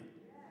different.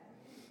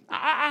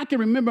 I can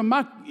remember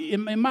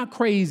in my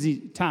crazy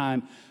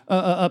time,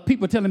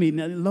 people telling me,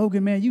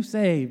 Logan, man, you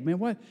saved, man.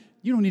 What?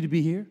 You don't need to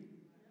be here.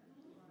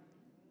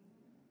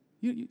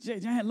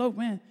 Logan,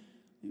 man,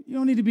 you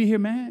don't need to be here,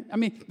 man. I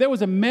mean, there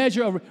was a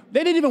measure of,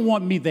 they didn't even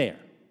want me there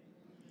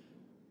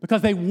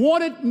because they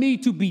wanted me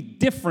to be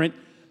different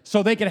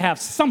so they could have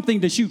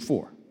something to shoot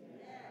for.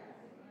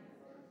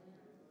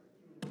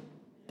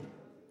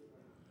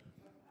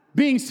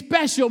 Being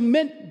special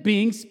meant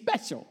being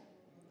special.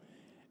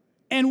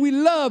 And we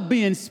love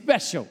being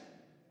special.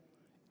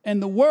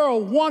 And the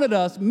world wanted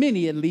us,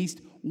 many at least,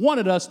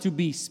 wanted us to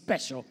be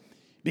special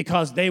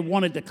because they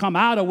wanted to come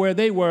out of where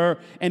they were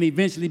and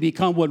eventually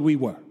become what we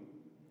were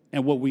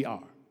and what we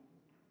are.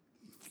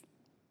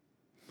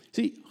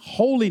 See,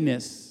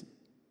 holiness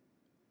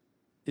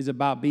is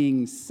about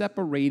being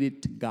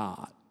separated to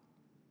God.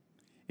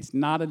 It's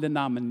not a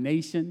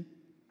denomination.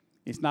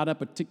 It's not a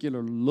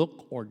particular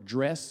look or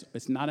dress.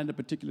 It's not in a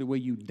particular way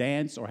you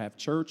dance or have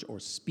church or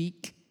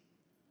speak.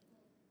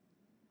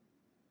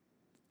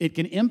 It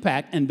can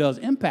impact and does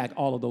impact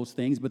all of those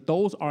things, but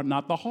those are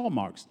not the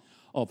hallmarks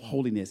of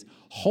holiness.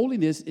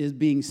 Holiness is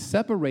being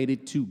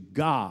separated to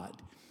God.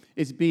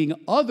 It's being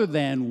other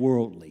than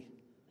worldly.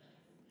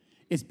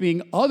 It's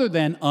being other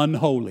than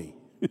unholy.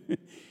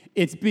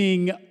 It's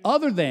being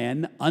other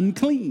than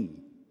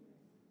unclean.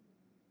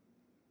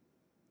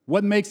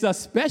 What makes us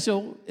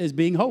special is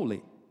being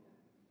holy.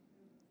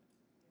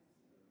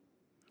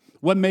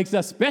 What makes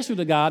us special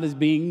to God is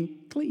being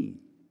clean.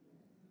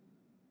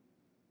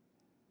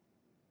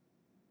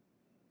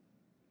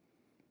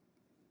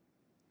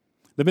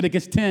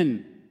 Leviticus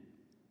 10,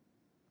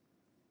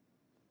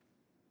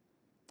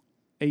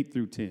 8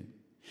 through 10.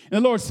 And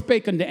the Lord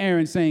spake unto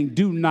Aaron, saying,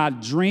 do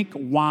not drink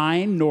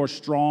wine nor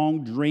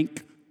strong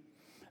drink,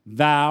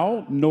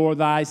 thou nor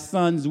thy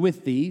sons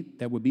with thee,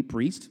 that would be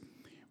priests,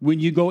 when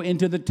you go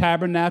into the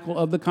tabernacle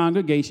of the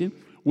congregation,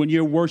 when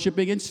you're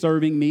worshiping and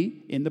serving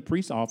me in the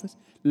priest's office,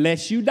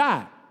 lest you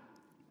die.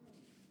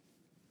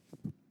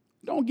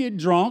 Don't get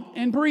drunk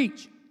and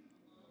preach.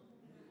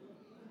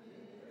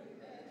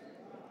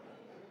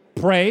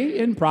 Pray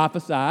and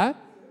prophesy.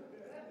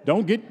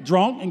 Don't get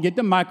drunk and get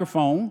the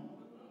microphone.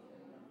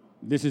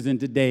 This is in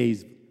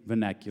today's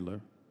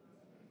vernacular.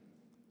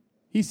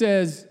 He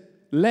says,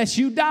 lest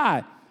you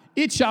die.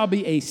 It shall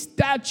be a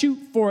statute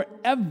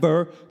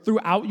forever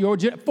throughout your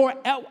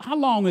forever. How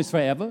long is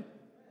forever?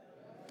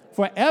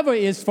 Forever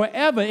is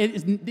forever.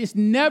 It's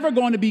never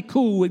going to be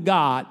cool with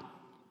God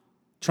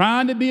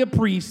trying to be a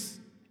priest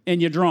and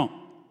you're drunk.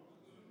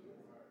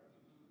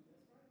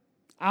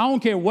 I don't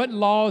care what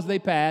laws they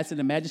pass in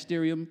the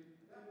magisterium.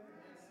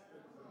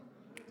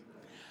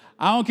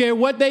 I don't care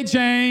what they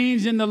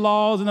change in the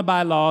laws and the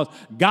bylaws.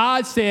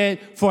 God said,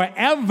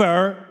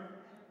 forever,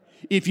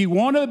 if you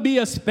want to be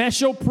a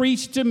special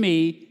priest to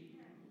me,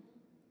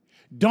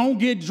 don't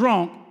get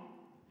drunk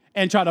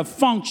and try to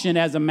function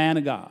as a man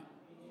of God.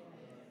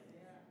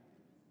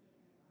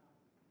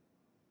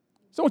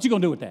 So what you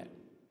going to do with that?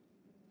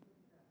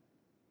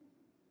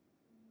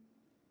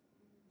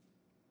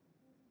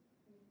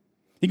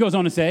 He goes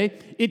on to say,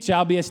 it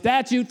shall be a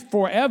statute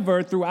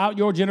forever throughout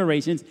your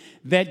generations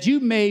that you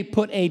may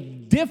put a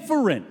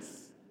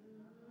difference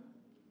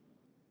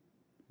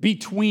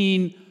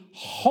between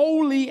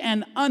holy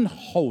and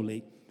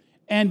unholy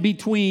and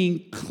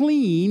between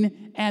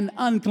clean and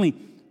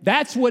unclean.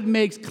 That's what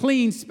makes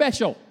clean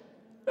special.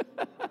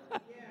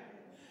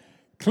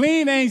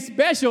 Clean ain't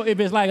special if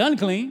it's like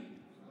unclean.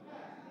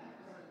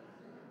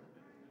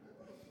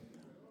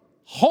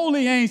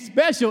 Holy ain't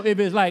special if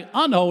it's like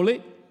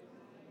unholy.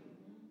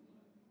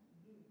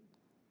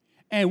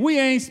 And we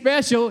ain't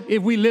special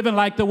if we living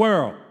like the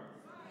world.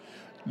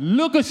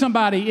 Look at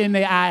somebody in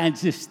the eye and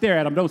just stare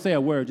at them. Don't say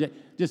a word.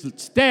 Just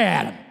stare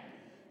at them.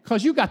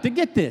 Because you got to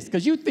get this.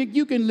 Because you think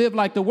you can live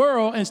like the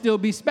world and still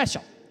be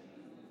special.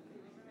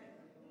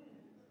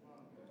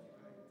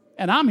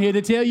 And I'm here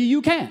to tell you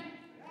you can't.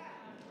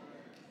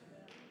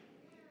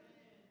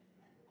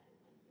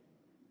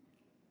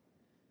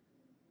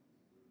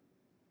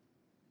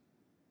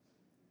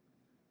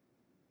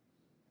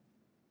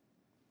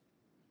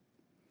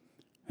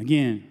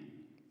 Again,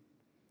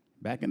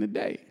 back in the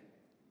day,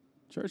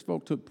 church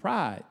folk took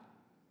pride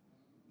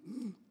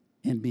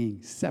in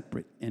being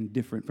separate and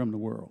different from the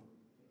world.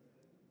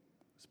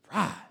 It's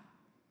pride.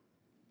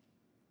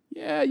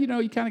 Yeah, you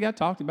kind of got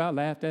talked about,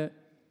 laughed at.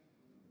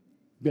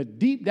 But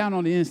deep down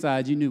on the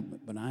inside, you knew,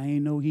 but I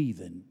ain't no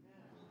heathen.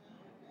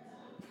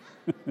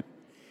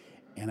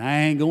 And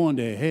I ain't going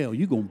to hell.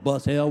 You going to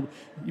bust hell.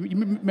 You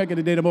remember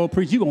the day the old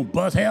preach, you going to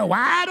bust hell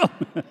wide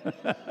open.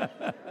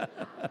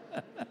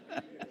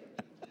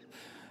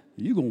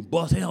 You're going to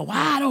bust hell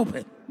wide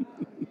open.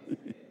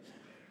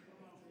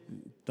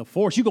 The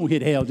force you're going to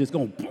hit hell just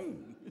going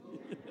boom.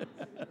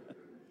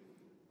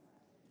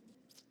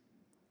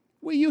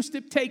 We used to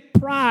take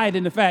pride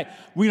in the fact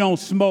we don't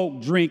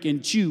smoke, drink,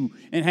 and chew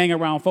and hang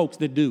around folks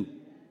that do.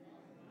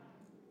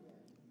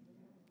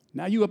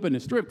 Now you up in the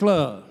strip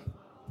club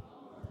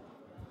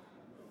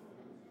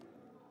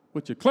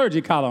with your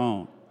clergy collar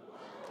on.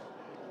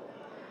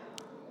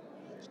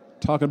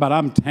 Talking about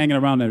I'm hanging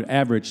around the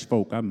average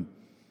folk. I'm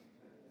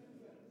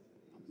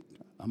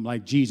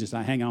like Jesus.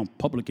 I hang out with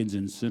publicans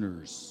and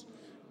sinners.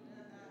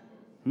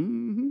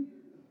 Mm-hmm.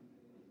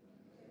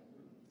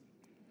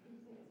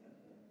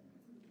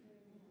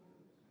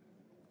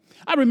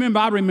 I remember,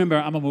 I'm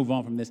going to move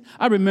on from this.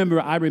 I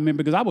remember,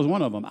 because I was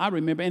one of them. I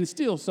remember, and it's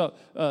still so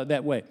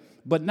that way,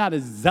 but not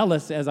as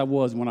zealous as I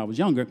was when I was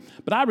younger.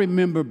 But I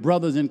remember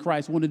brothers in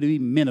Christ wanted to be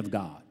men of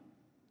God.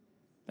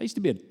 That used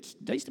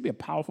to be a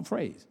powerful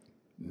phrase,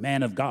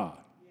 man of God.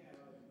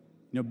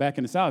 Back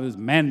in the South, it was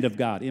man of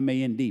God,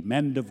 M-A-N-D,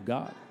 man of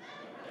God.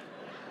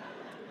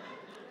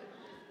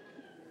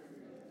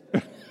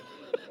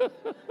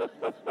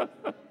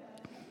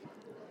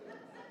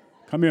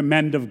 Come here,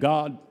 man of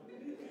God.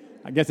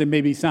 I guess it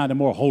maybe sounded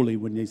more holy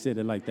when they said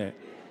it like that.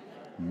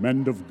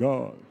 Man of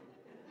God.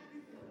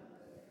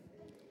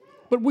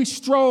 But we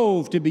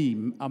strove to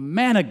be a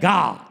man of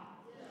God.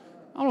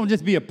 I don't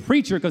just be a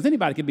preacher, because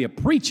anybody can be a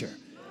preacher.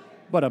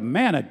 But a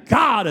man of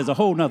God is a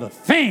whole nother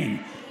thing.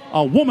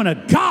 A woman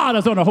of God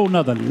is on a whole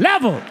nother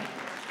level.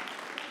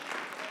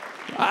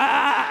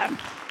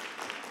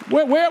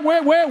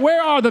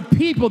 Where are the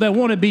people that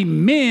want to be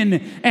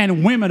men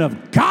and women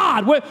of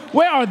God?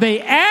 Where are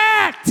they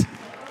at?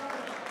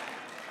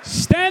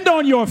 Stand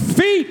on your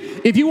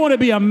feet if you want to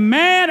be a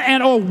man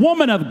and a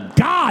woman of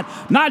God,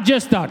 not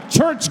just a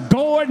church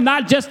goer,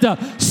 not just a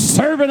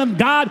servant of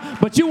God,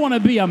 but you want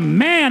to be a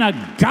man of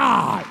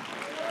God,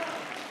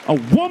 a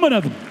woman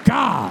of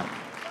God.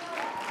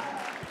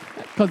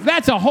 Because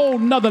that's a whole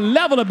nother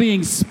level of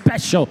being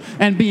special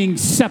and being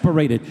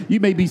separated. You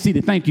may be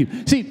seated. Thank you.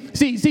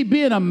 See,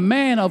 being a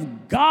man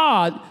of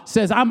God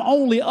says I'm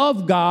only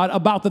of God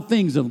about the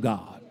things of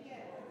God.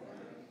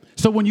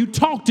 So when you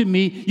talk to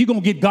me, you're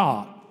going to get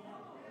God.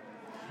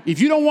 If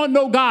you don't want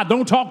no God,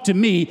 don't talk to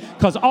me,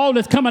 because all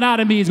that's coming out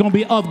of me is going to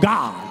be of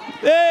God.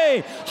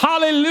 Hey,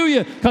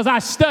 hallelujah. Because I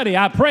study,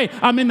 I pray.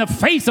 I'm in the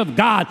face of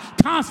God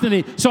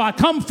constantly. So I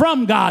come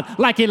from God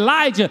like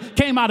Elijah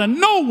came out of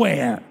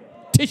nowhere.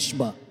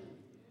 Tishba.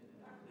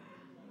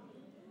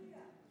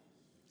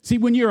 See,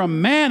 when you're a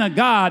man of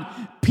God,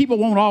 people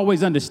won't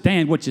always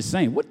understand what you're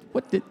saying.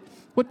 What did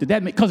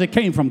that mean? Because it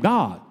came from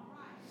God.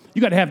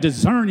 You got to have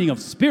discerning of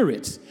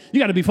spirits. You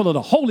got to be full of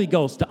the Holy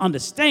Ghost to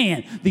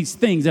understand these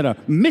things that are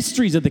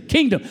mysteries of the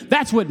kingdom.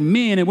 That's what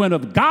men and women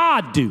of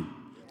God do.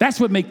 That's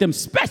what makes them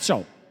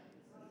special.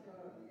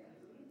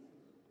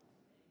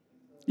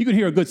 You can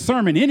hear a good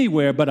sermon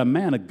anywhere, but a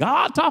man of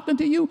God talking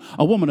to you,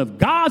 a woman of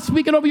God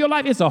speaking over your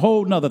life, it's a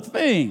whole nother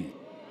thing.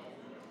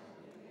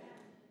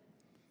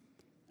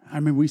 I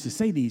remember we used to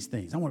say these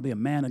things. I want to be a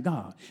man of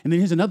God. And then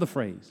here's another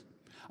phrase.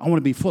 I want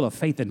to be full of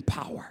faith and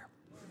power.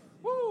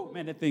 Woo,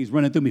 man, that thing's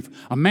running through me.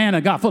 A man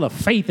of God full of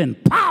faith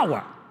and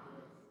power.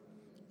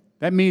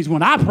 That means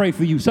when I pray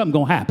for you, something's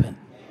going to happen.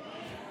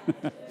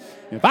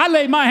 If I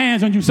lay my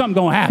hands on you, something's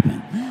going to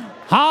happen.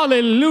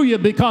 Hallelujah,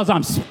 because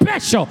I'm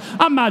special.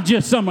 I'm not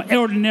just some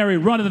ordinary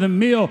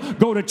run-of-the-mill,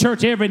 go to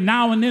church every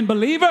now and then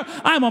believer.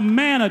 I'm a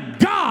man of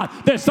God.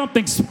 There's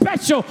something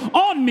special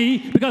on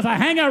me because I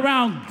hang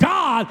around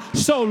God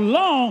so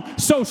long,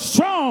 so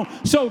strong,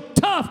 so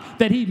tough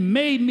that he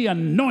made me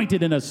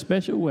anointed in a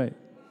special way.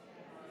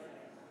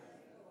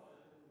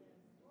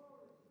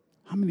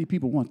 How many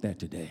people want that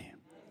today?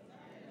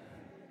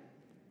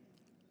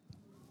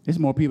 There's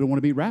more people that want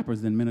to be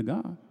rappers than men of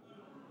God.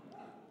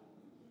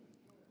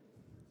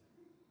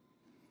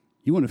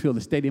 You want to fill the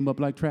stadium up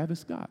like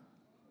Travis Scott.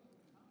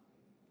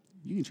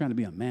 You ain't trying to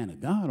be a man of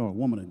God or a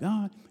woman of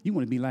God. You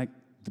want to be like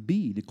the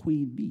bee, the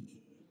queen bee.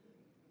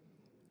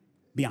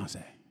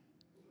 Beyonce.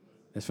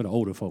 That's for the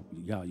older folk.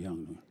 Y'all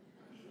young.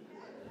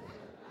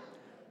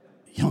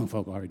 Young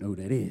folk already know who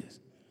that is.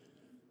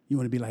 You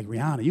want to be like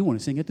Rihanna. You want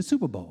to sing at the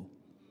Super Bowl.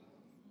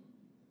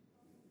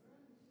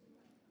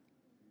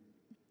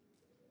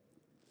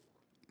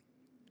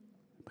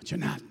 But you're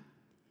not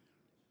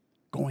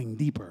going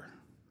deeper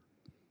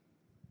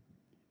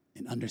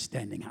in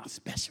understanding how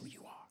special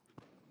you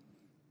are.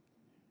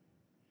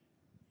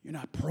 You're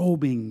not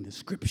probing the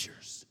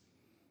scriptures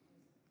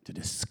to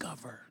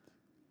discover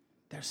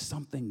there's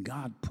something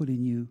God put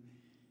in you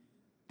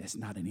that's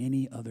not in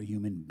any other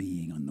human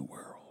being in the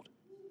world.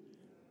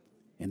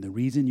 And the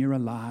reason you're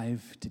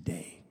alive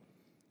today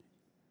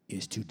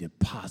is to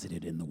deposit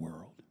it in the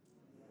world.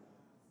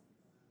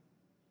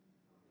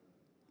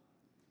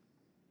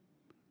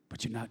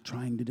 But you're not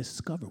trying to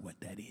discover what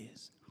that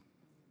is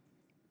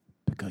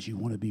because you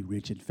want to be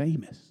rich and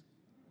famous.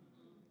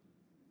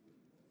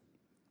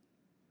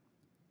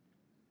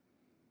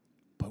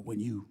 But when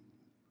you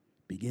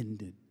begin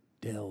to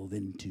delve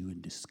into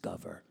and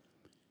discover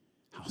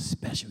how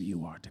special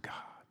you are to God,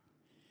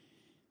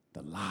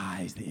 the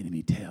lies the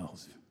enemy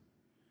tells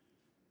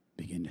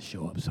begin to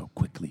show up so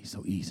quickly,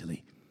 so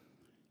easily,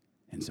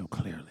 and so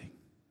clearly.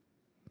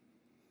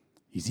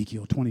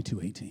 Ezekiel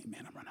 22:18.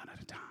 Man, I'm running out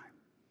of time.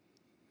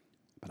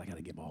 But I got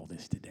to give all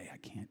this today. I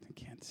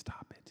can't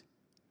stop it.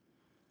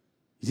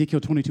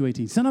 Ezekiel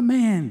 22:18. Son of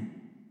man,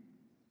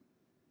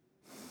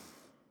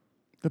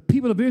 the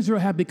people of Israel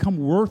have become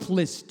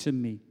worthless to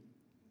me.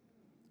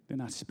 They're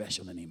not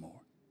special anymore.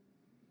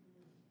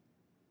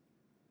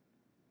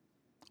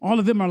 All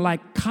of them are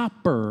like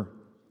copper,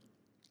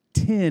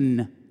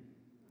 tin,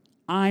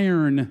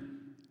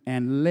 iron,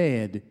 and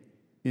lead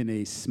in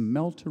a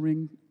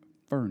smeltering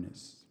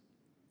furnace.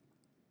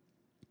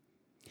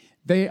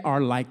 They are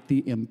like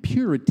the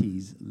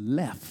impurities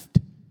left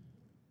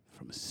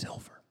from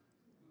silver.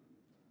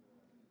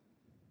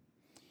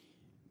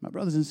 My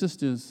brothers and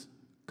sisters,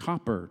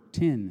 copper,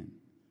 tin,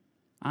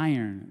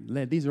 iron,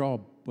 lead, these are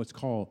all what's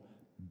called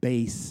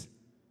base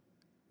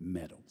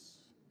metals.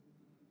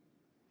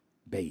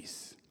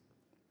 Base.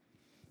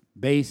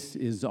 Base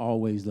is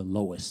always the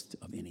lowest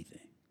of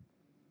anything.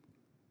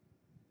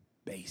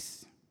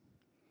 Base.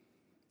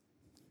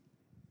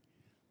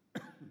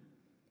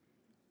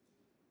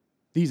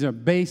 These are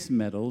base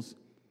metals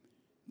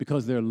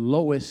because they're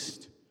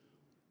lowest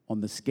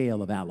on the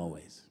scale of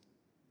alloys.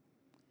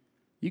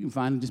 You can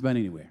find them just about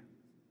anywhere.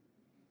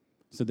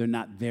 So they're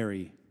not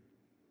very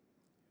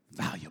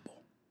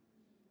valuable.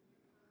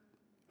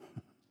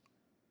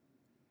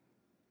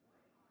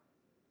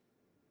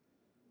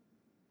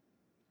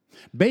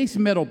 Base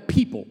metal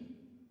people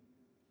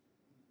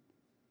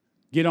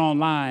get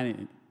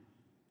online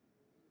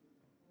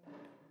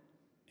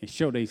and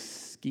show their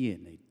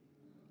skin, their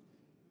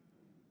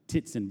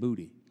tits and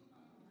booty.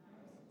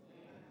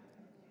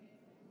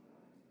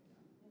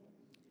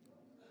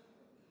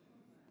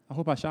 I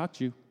hope I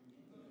shocked you.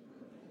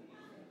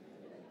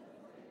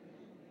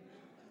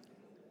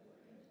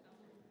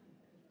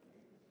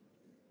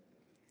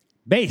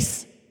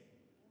 Base.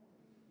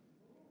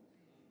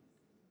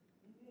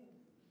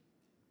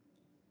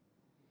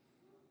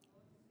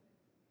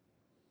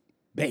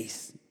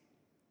 Base.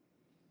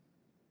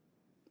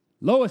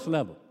 Lowest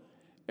level.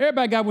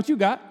 Everybody got what you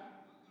got.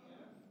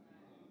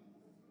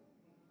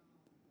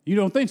 You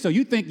don't think so.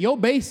 You think your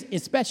base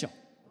is special.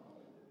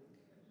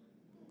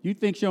 You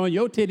think showing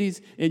your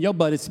titties and your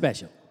butt is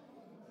special.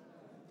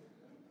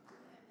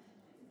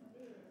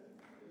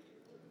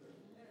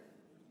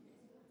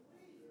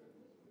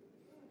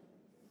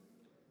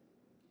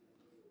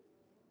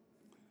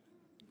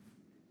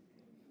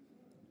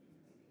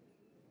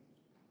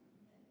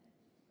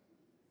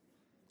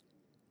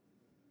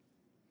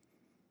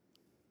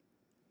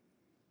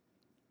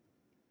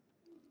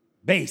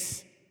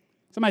 Base.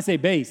 Somebody say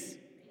base.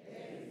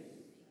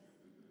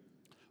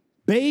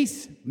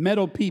 Base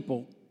metal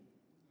people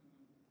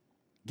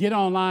get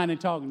online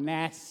and talk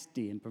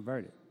nasty and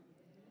perverted.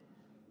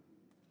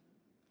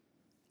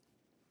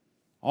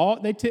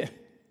 They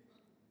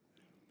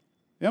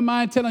don't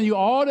mind telling you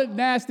all the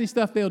nasty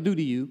stuff they'll do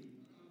to you.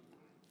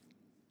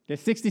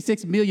 There's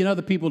 66 million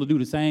other people to do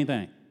the same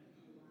thing.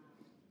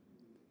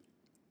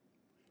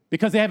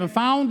 Because they haven't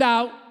found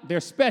out they're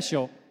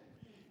special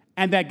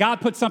and that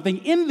God put something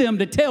in them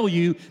to tell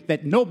you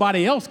that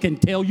nobody else can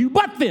tell you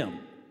but them.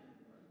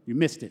 You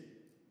missed it.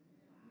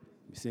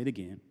 Let me say it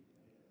again.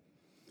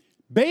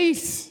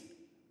 Base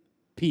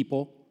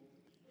people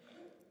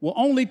will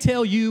only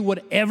tell you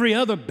what every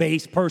other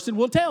base person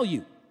will tell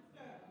you.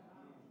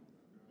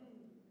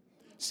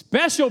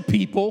 Special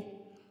people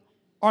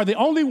are the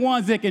only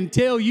ones that can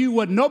tell you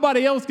what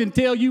nobody else can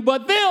tell you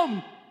but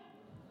them.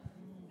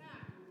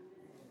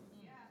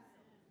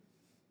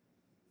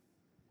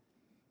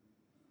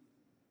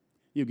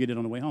 You'll get it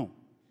on the way home.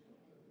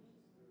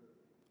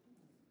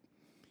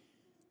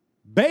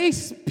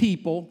 Base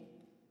people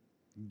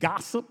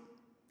gossip,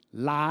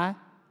 lie,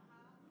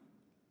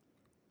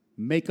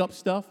 make up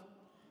stuff.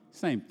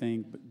 Same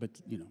thing, but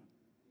you know.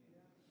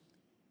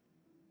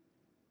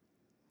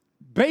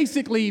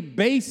 Basically,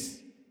 base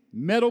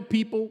metal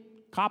people,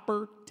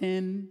 copper,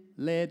 tin,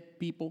 lead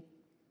people,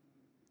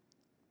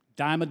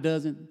 dime a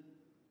dozen,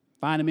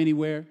 find them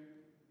anywhere.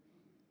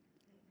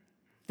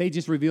 They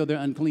just reveal their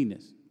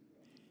uncleanness.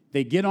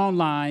 They get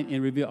online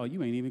and reveal, oh,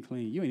 you ain't even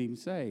clean. You ain't even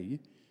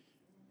saved.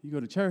 You go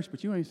to church,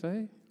 but you ain't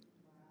saved.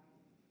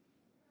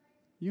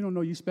 You don't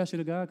know you special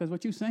to God because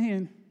what you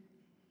saying,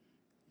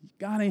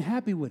 God ain't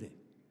happy with it.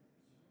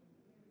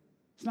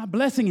 It's not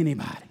blessing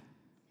anybody.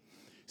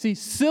 See,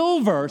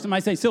 silver,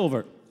 somebody say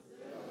silver.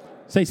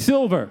 Say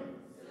silver.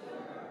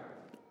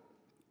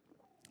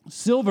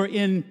 Silver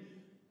in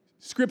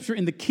Scripture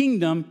in the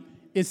kingdom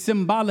is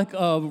symbolic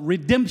of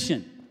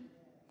redemption,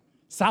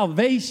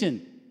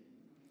 salvation.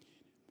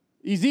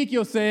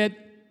 Ezekiel said,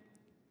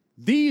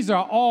 these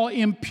are all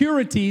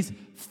impurities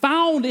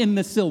found in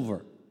the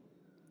silver.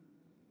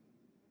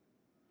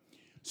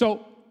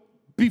 So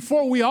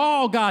before we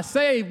all got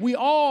saved, we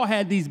all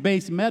had these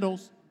base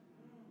metals.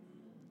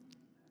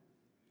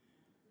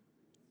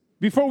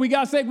 Before we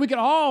got saved, we could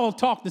all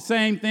talk the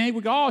same thing.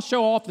 We could all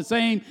show off the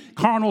same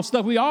carnal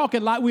stuff. We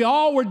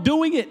all were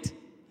doing it.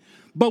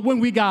 But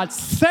when we got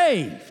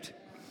saved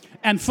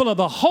and full of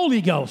the Holy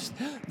Ghost,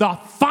 the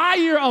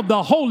fire of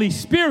the Holy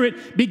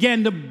Spirit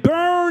began to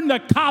burn the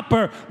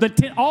copper,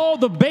 all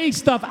the base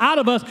stuff out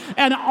of us,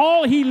 and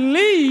all he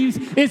leaves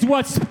is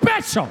what's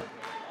special.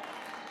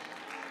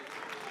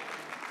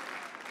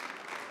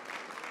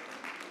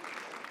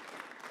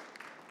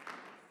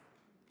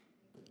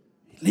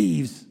 He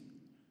leaves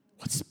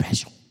what's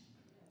special.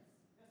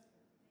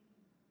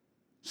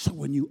 So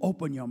when you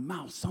open your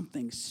mouth,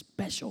 something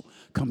special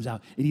comes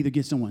out. It either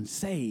gets someone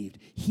saved,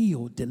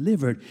 healed,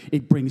 delivered.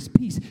 It brings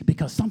peace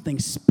because something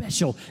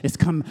special is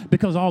come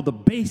because all the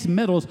base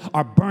metals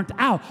are burnt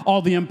out.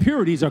 All the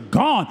impurities are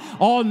gone.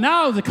 All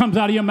now that comes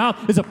out of your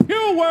mouth is a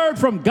pure word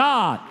from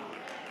God.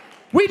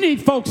 We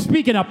need folks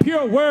speaking a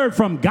pure word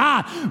from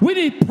God. We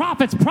need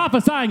prophets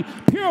prophesying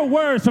pure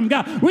words from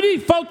God. We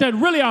need folk that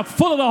really are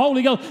full of the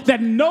Holy Ghost,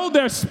 that know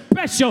they're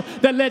special,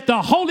 that let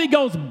the Holy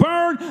Ghost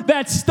burn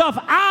that stuff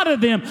out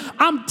of them.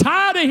 I'm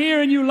tired of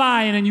hearing you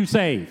lying and you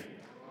save.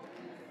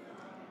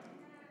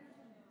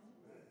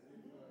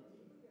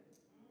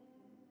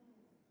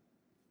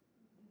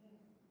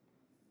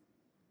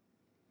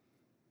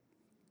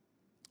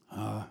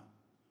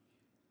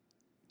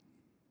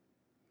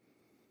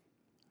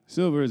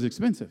 Silver is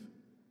expensive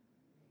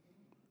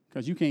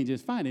because you can't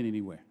just find it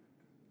anywhere.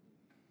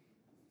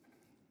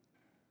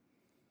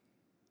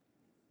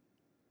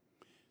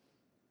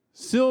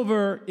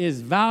 Silver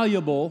is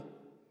valuable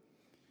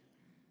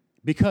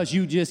because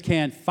you just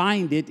can't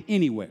find it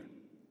anywhere.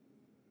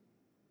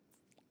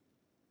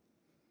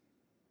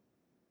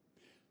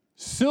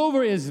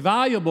 Silver is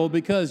valuable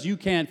because you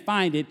can't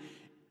find it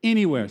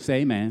anywhere. Say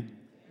amen.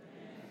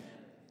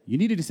 You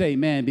needed to say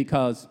amen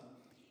because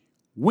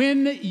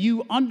when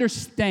you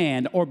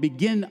understand or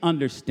begin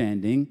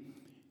understanding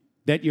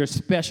that you're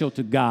special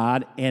to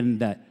God and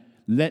that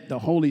let the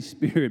Holy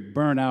Spirit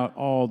burn out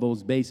all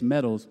those base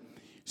metals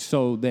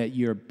so that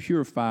you're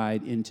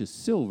purified into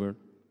silver,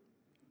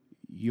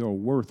 your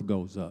worth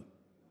goes up.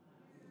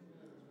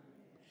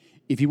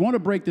 If you want to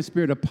break the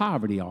spirit of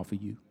poverty off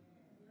of you,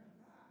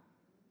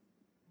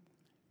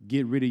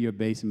 get rid of your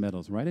base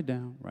metals. Write it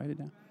down. Write it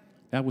down.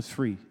 That was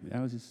free.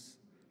 That was just.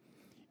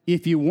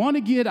 If you want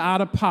to get out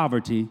of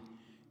poverty,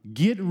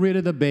 get rid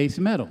of the base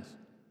metals.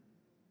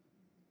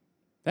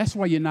 That's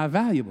why you're not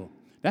valuable.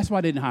 That's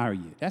why they didn't hire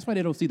you. That's why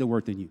they don't see the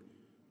worth in you.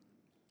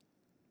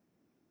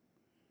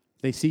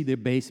 They see their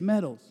base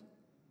metals.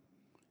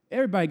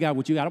 Everybody got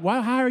what you got.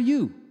 Why hire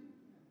you?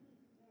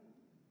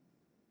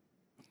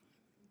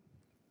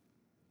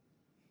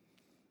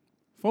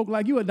 Folk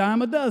like you a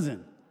dime a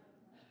dozen.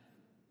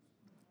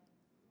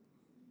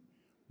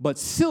 But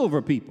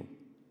silver people.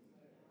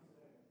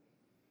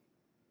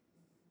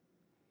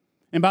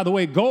 And by the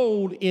way,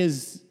 gold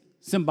is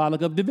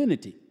symbolic of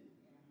divinity.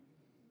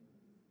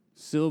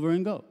 Silver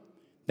and gold.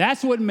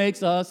 That's what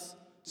makes us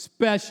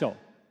special.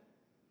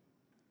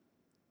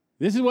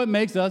 This is what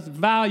makes us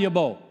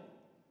valuable.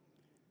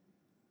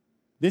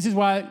 This is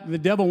why the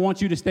devil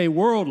wants you to stay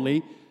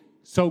worldly,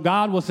 so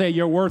God will say,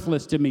 you're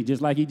worthless to me,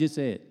 just like he just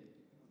said.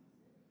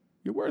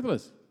 You're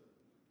worthless.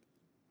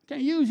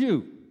 Can't use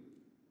you.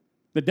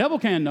 The devil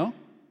can, though.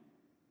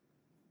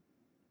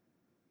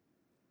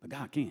 But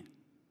God can.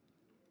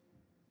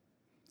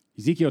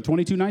 Ezekiel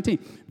 22:19.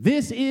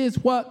 This is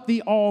what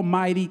the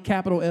Almighty,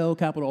 capital L,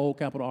 capital O,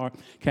 capital R,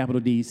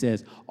 capital D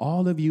says.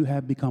 All of you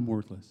have become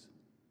worthless.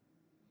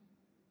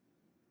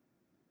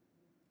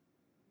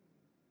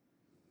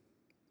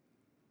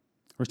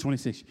 Verse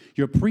 26.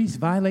 Your priests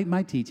violate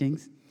my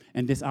teachings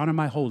and dishonor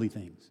my holy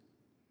things.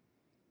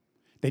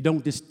 They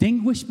don't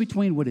distinguish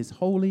between what is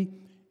holy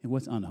and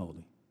what's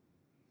unholy.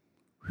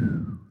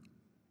 Whew.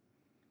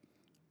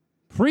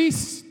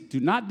 Priests do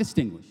not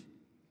distinguish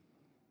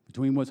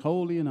between what's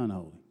holy and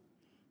unholy.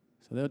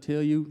 So they'll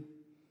tell you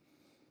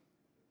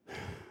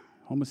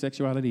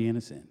homosexuality ain't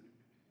a sin.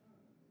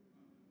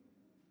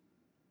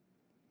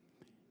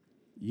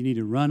 You need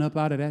to run up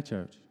out of that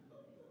church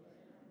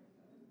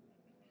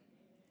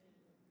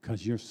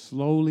because you're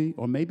slowly,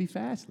 or maybe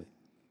fastly,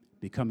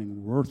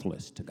 becoming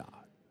worthless to God.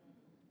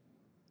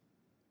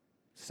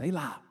 Say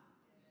loud.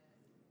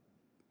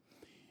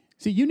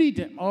 See, you need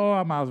to,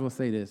 I might as well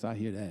say this. I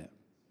hear that.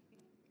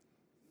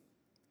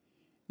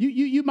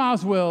 You might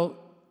as well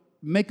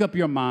make up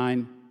your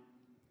mind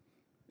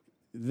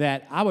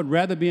that I would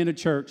rather be in a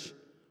church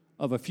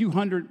of a few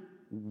hundred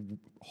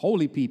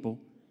holy people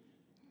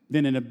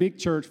than in a big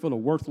church full of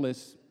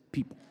worthless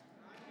people.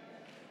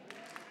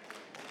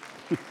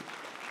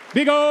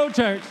 Big old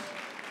church.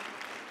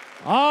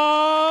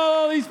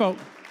 All these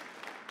folks.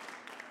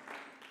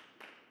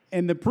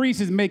 And the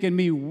priest is making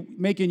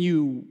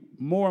you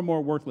more and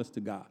more worthless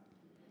to God.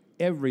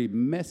 Every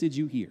message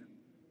you hear.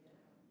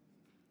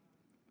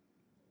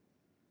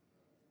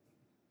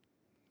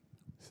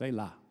 Say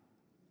la.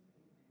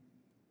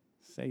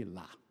 Say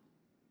la.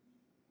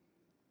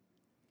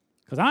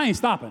 Because I ain't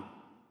stopping.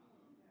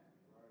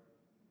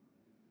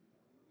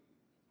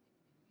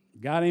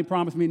 God ain't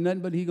promised me nothing,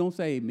 but he going to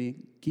save me,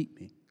 keep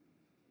me.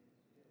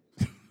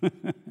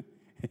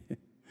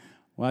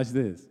 Watch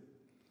this.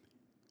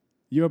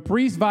 Your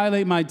priests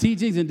violate my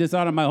teachings and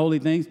dishonor my holy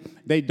things.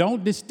 They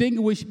don't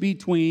distinguish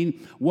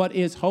between what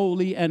is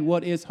holy and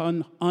what is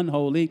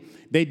unholy.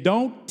 They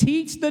don't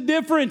teach the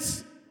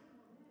difference.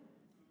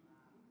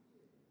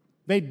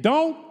 They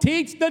don't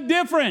teach the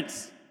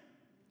difference.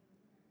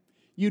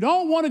 You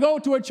don't want to go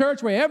to a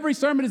church where every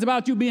sermon is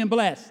about you being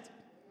blessed.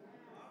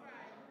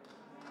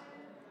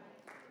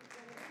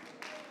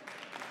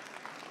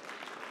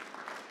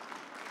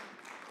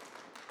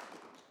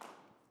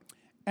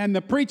 And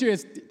the preacher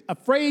is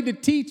afraid to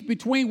teach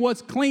between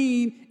what's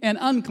clean and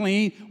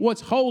unclean,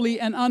 what's holy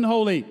and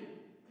unholy.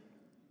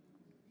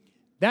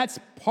 That's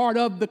part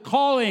of the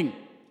calling.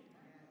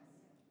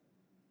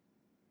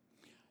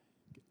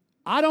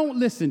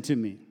 Listen to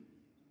me.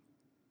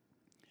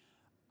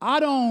 I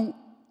don't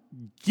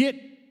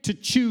get to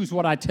choose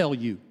what I tell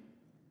you.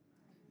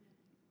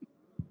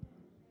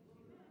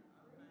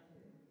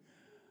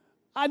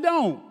 I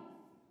don't.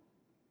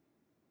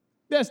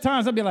 There's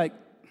times I'll be like,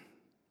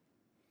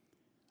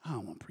 I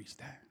don't want to preach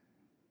that.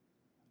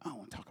 I don't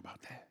want to talk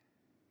about that.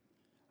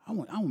 I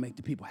want to make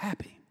the people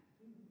happy.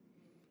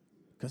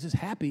 Because it's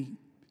happy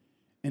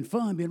and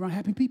fun being around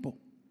happy people.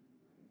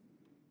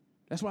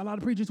 That's why a lot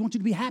of preachers want you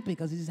to be happy,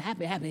 because it's just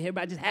happy.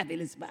 Everybody just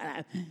happy.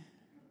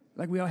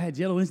 Like we all had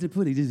Jell-O instant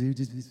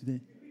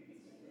pudding.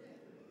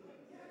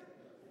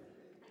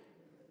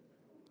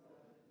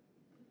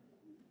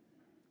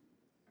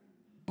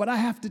 But I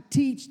have to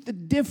teach the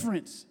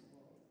difference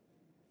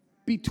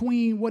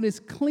between what is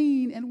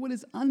clean and what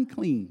is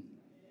unclean.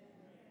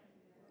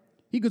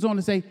 He goes on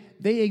to say,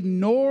 they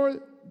ignore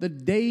the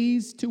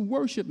days to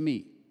worship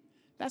me.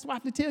 That's why I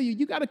have to tell you,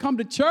 you got to come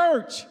to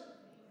church.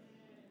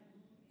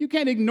 You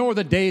can't ignore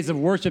the days of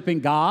worshiping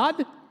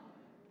God.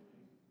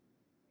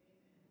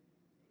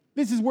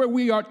 This is where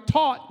we are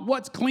taught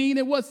what's clean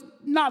and what's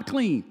not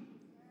clean.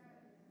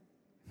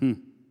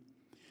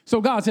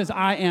 So God says,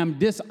 I am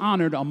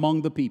dishonored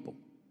among the people.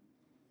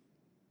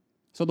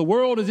 So the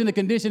world is in the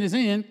condition it's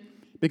in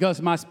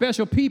because my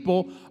special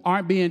people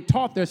aren't being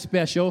taught they're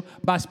special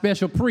by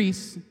special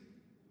priests.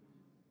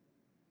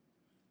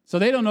 So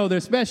they don't know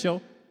they're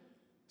special.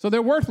 So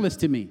they're worthless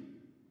to me.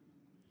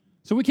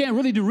 So we can't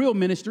really do real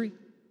ministry.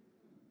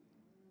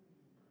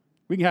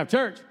 We can have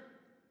church.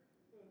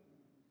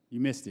 You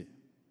missed it.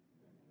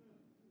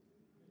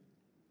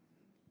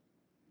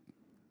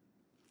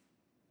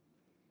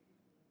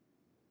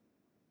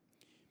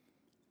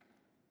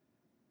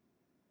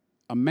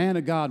 A man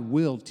of God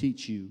will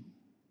teach you,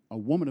 a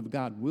woman of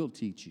God will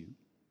teach you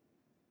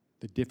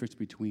the difference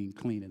between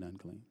clean and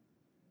unclean.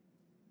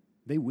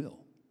 They will.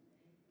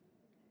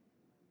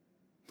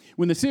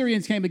 When the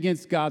Syrians came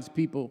against God's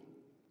people,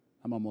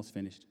 I'm almost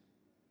finished.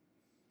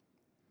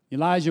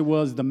 Elijah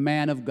was the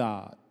man of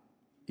God.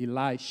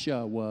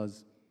 Elisha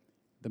was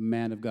the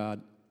man of God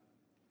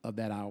of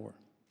that hour.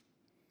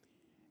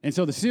 And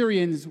so the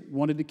Syrians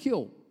wanted to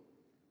kill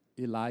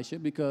Elisha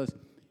because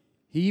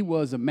he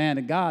was a man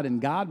of God, and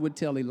God would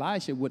tell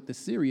Elisha what the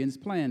Syrians'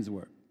 plans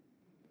were.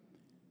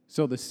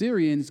 So the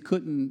Syrians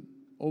couldn't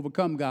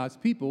overcome God's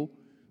people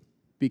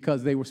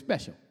because they were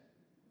special.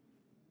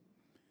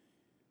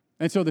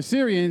 And so the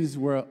Syrians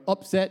were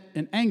upset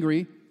and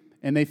angry,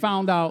 and they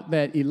found out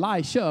that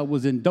Elisha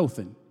was in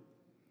Dothan.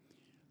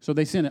 So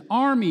they sent an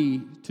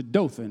army to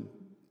Dothan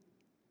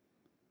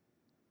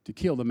to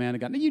kill the man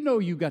of God. Now, you know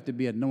you got to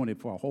be anointed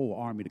for a whole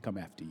army to come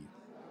after you.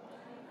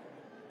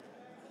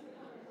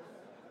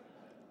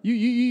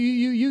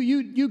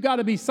 You got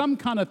to be some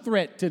kind of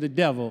threat to the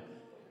devil.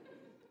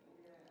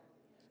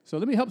 So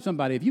let me help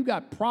somebody. If you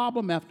got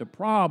problem after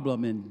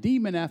problem and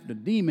demon after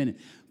demon, and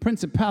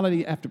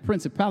principality after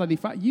principality,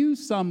 you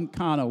some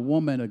kind of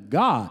woman of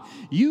God.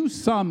 You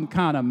some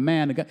kind of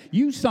man of God.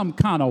 You some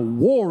kind of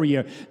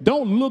warrior.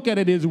 Don't look at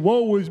it as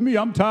woe is me.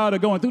 I'm tired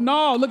of going through.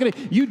 No, look at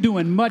it. You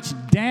doing much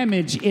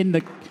damage in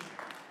the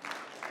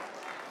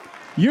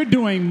You're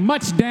doing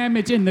much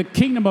damage in the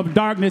kingdom of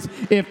darkness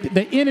if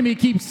the enemy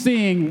keeps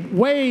seeing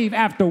wave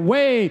after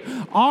wave,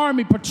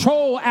 army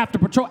patrol after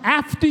patrol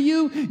after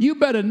you. You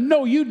better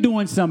know you're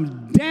doing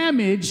some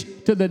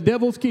damage to the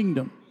devil's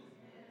kingdom.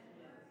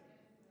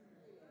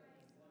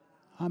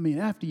 I mean,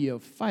 after you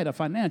fight a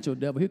financial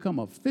devil, here come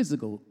a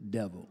physical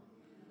devil.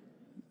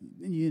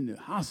 Then you're in the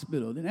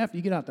hospital. Then after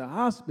you get out the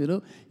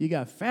hospital, you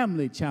got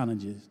family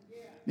challenges.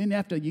 Then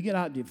after you get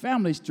out your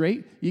family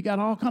straight, you got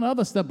all kind of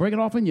other stuff breaking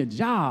off in your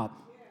job.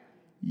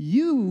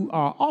 You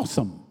are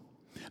awesome.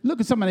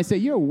 Look at somebody and say,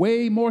 you're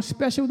way more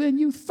special than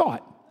you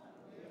thought.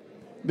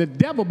 The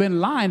devil been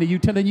lying to you,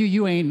 telling you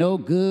you ain't no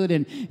good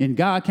and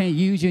God can't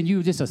use you and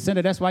you just a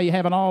sinner. That's why you're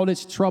having all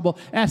this trouble.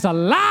 That's a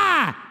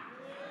lie.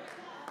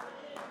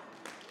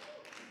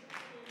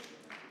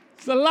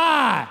 It's a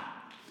lie.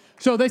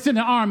 So they sent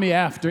an army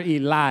after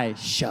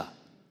Elisha.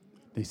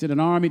 They sent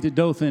an army to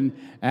Dothan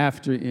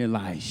after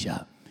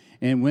Elisha.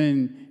 And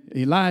when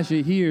Elisha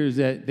hears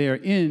that they're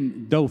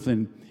in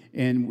Dothan,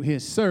 and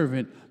his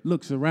servant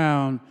looks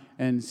around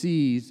and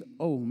sees,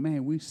 oh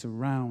man, we're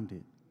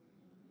surrounded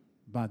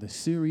by the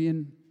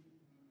Syrian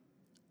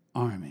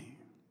army.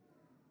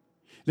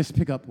 Let's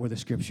pick up where the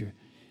scripture,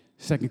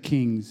 2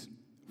 Kings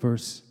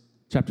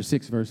chapter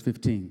 6, verse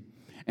 15.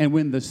 And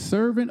when the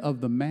servant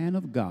of the man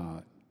of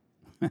God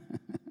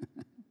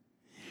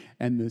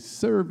and the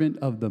servant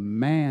of the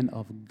man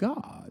of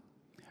God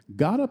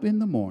got up in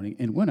the morning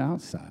and went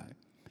outside,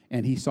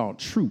 and he saw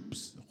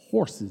troops,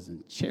 horses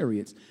and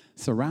chariots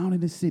surrounding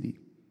the city,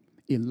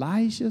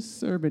 Elisha's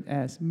servant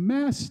asked,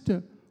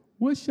 Master,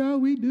 what shall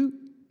we do?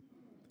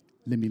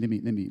 Let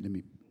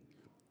me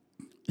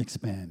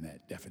expand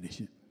that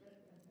definition.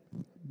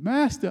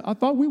 Master, I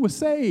thought we were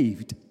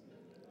saved.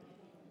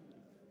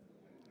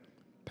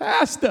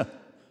 Pastor,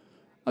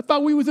 I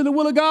thought we was in the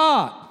will of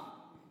God.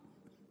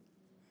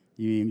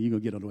 You're going to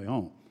get on the way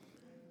home.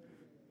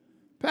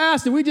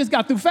 Pastor, we just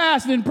got through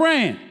fasting and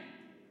praying.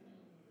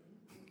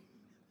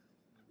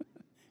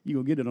 You're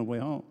going to get it on the way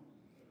home.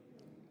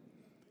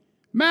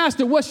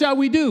 Master, what shall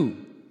we do?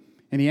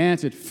 And he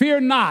answered, fear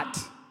not.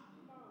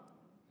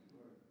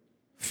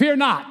 Fear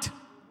not.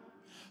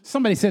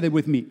 Somebody said it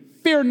with me.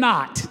 Fear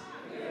not.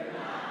 Fear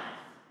not.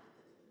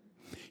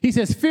 He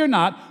says, fear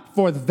not,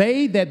 for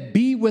they that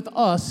be with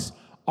us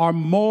are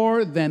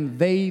more than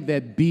they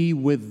that be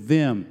with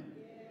them.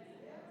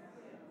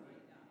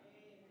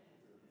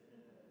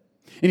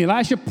 And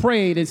Elisha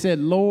prayed and said,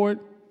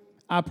 Lord,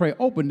 I pray,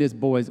 open this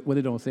boy's, well,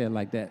 they don't say it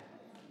like that.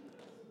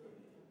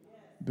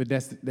 But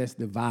that's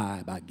the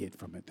vibe I get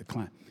from it, the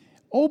climb.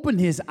 Open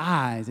his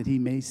eyes that he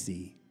may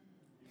see.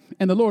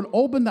 And the Lord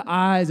opened the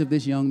eyes of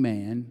this young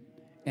man,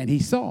 and he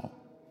saw.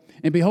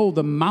 And behold,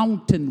 the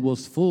mountain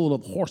was full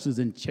of horses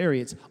and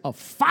chariots of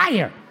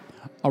fire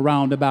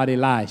around about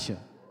Elisha.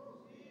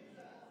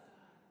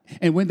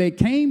 And when they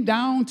came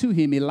down to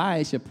him,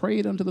 Elisha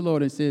prayed unto the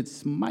Lord and said,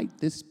 smite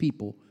this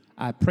people,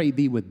 I pray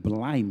thee, with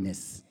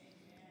blindness.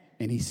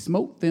 And he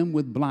smote them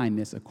with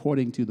blindness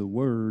according to the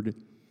word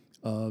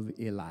of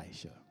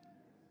Elisha.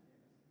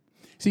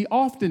 See,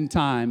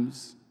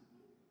 oftentimes,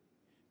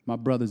 my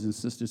brothers and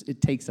sisters,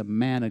 it takes a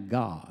man of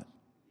God,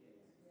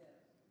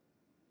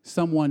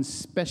 someone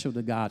special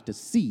to God, to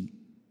see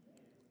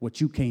what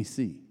you can't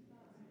see.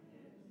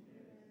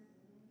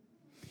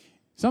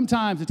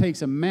 Sometimes it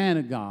takes a man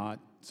of God,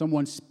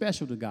 someone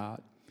special to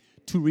God,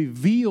 to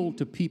reveal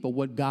to people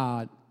what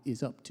God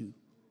is up to.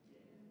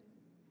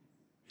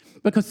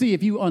 Because, see,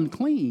 if you're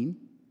unclean,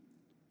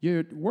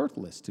 you're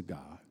worthless to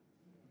God.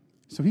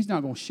 So he's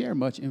not going to share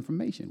much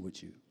information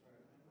with you.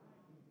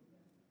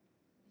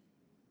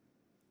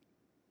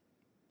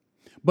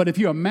 But if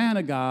you're a man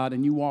of God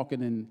and you're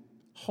walking in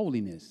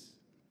holiness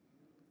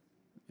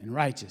and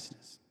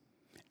righteousness,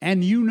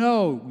 and you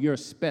know you're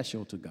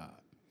special to God,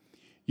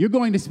 you're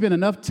going to spend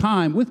enough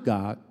time with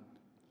God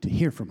to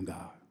hear from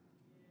God.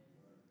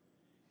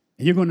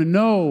 And you're going to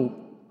know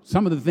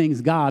some of the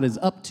things God is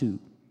up to,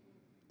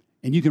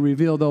 and you can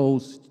reveal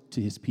those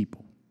to his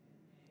people.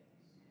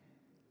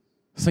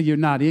 So you're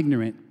not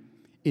ignorant.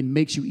 It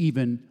makes you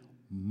even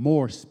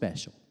more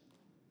special.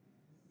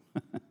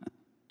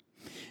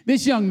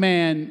 This young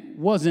man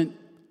wasn't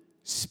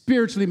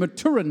spiritually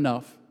mature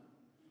enough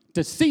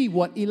to see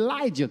what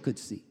Elijah could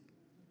see,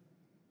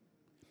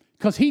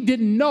 because he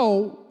didn't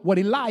know what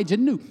Elijah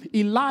knew.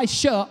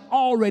 Elisha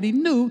already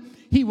knew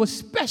he was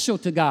special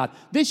to God.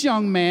 This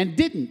young man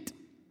didn't.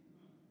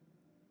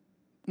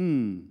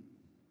 He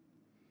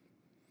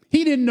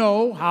didn't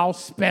know how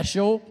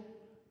special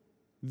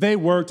they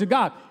were to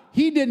God.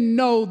 He didn't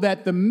know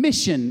that the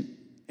mission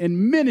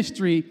and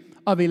ministry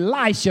of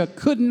Elisha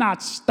could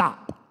not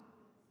stop.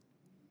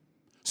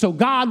 So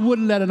God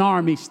wouldn't let an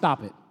army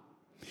stop it.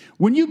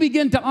 When you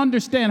begin to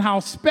understand how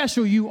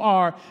special you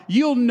are,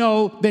 you'll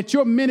know that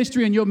your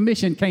ministry and your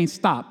mission can't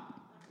stop.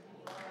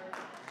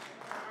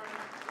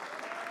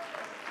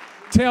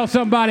 Tell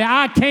somebody,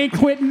 I can't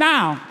quit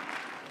now.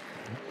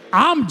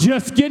 I'm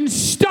just getting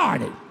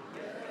started.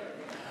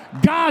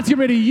 God's getting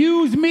ready to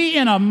use me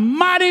in a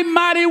mighty,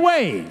 mighty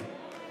way.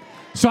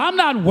 So I'm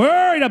not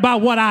worried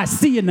about what I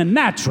see in the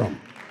natural.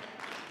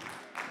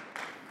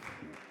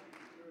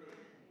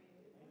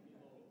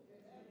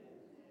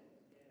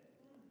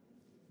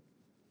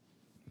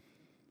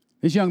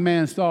 This young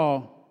man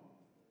saw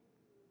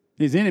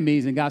his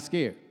enemies and got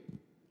scared.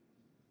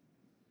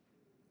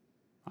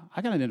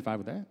 I can identify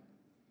with that.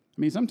 I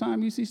mean,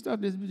 sometimes you see stuff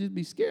that just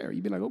be scary.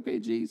 You be like, okay,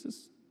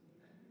 Jesus.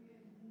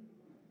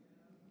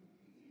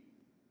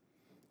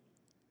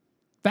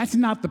 That's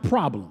not the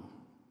problem.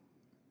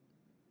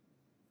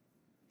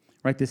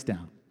 Write this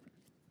down.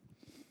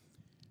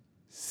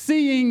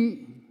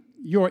 Seeing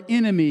your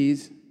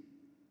enemies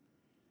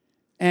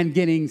and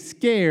getting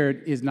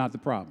scared is not the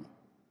problem.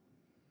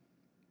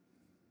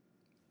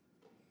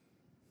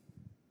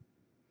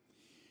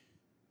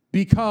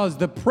 Because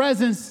the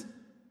presence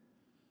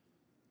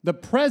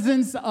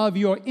of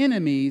your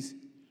enemies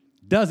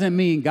doesn't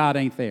mean God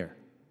ain't there.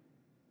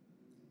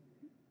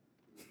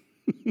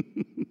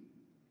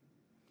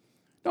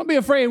 Don't be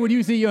afraid when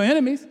you see your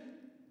enemies.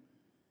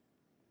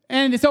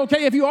 And it's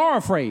okay if you are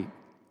afraid.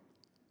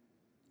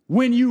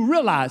 When you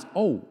realize,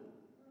 oh,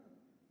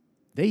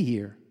 they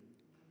here,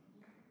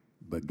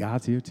 but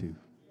God's here too.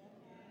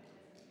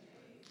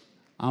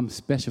 I'm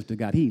special to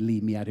God. He ain't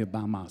leave me out here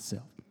by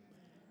myself.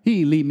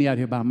 He ain't leave me out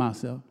here by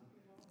myself.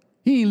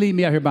 He ain't leave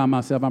me out here by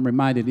myself. I'm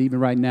reminded even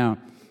right now,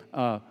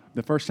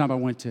 the first time I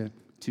went to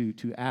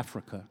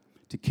Africa,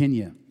 to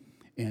Kenya,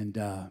 and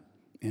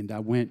I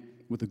went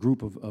with a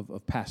group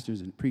of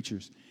pastors and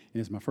preachers. And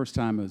it's my first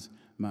time as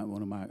I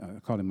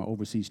call him my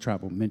overseas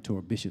travel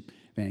mentor, Bishop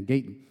Van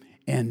Gaten.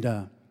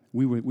 And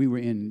we were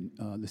in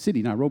the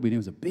city, Nairobi, and it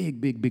was a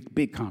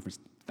big conference,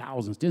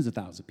 tens of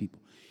thousands of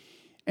people.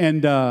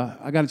 And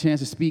I got a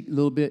chance to speak a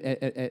little bit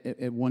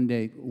at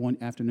one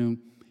afternoon.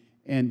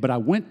 But I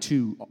went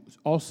to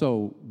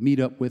also meet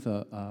up with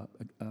a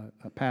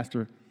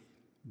pastor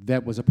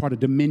that was a part of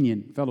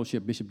Dominion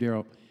Fellowship. Bishop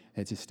Darrell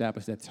had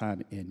established that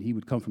time, and he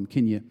would come from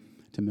Kenya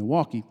to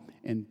Milwaukee,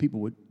 and people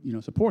would,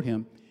 support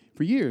him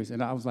for years.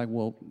 And I was like,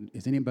 well,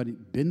 has anybody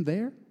been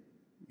there?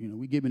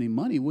 We giving him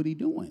money. What he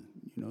doing?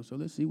 So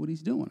let's see what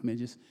he's doing. I mean,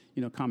 just,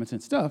 common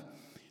sense stuff.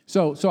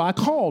 So I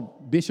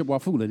called Bishop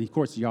Wafula, and of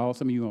course,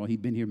 some of you know,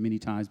 he'd been here many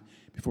times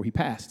before he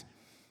passed.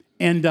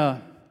 And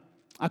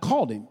I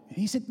called him. And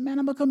he said, man,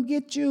 I'm going to come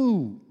get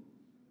you.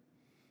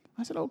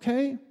 I said,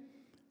 okay.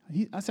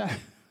 I said,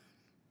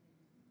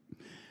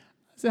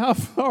 how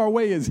far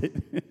away is it?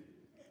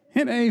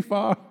 It ain't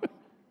far.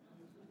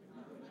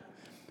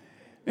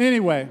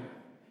 Anyway,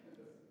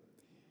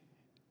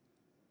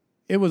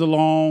 it was a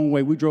long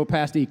way. We drove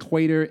past the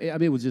equator. I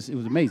mean, it was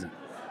amazing.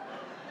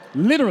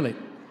 Literally.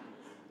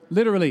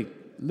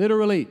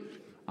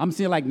 I'm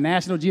seeing like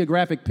National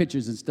Geographic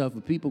pictures and stuff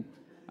of people.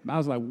 I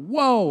was like,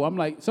 whoa. I'm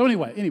like, so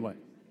anyway.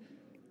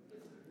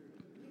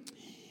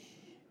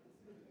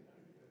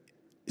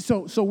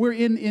 So we're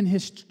in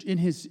his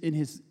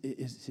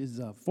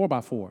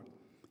 4x4.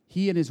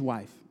 He and his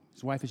wife.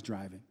 His wife is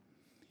driving.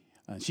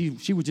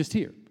 She was just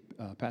here,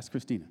 Pastor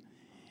Christina,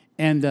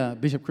 and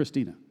Bishop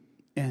Christina.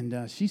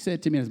 And she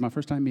said to me, it was my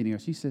first time meeting her,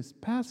 she says,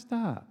 Pastor.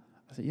 I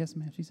said, yes,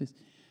 ma'am. She says,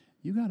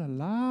 you got a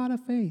lot of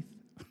faith.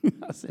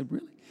 I said,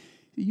 really?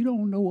 You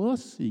don't know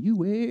us. You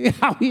way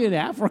out here in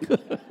Africa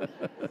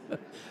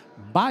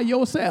by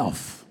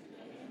yourself.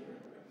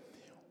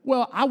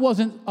 Well, I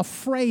wasn't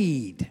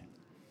afraid,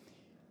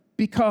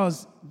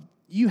 because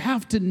you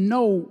have to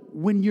know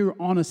when you're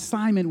on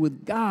assignment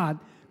with God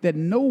that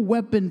no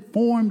weapon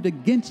formed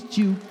against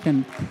you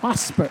can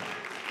prosper.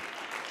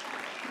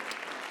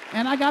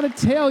 And I got to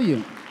tell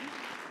you,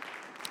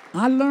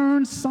 I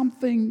learned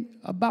something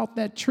about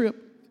that trip,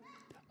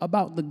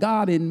 about the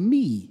God in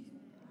me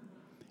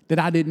that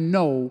I didn't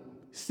know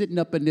sitting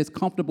up in this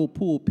comfortable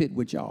pulpit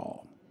with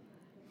y'all.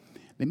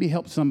 Let me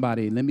help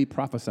somebody. Let me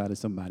prophesy to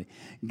somebody.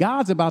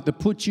 God's about to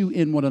put you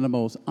in one of the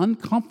most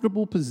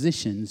uncomfortable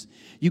positions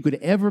you could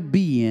ever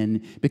be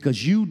in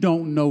because you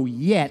don't know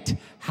yet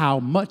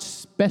how much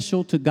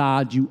special to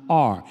God you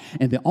are.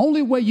 And the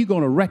only way you're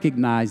going to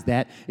recognize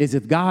that is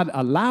if God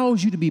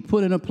allows you to be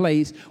put in a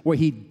place where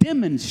he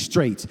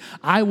demonstrates,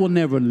 I will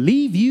never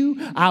leave you.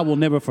 I will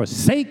never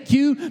forsake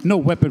you. No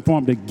weapon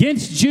formed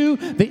against you.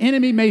 The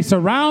enemy may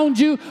surround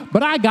you,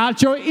 but I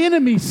got your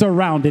enemy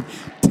surrounded.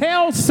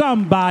 Tell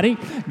somebody,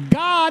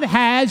 God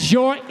has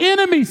your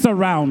enemy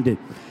surrounded.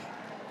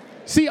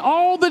 See,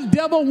 all the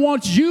devil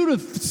wants you to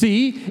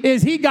see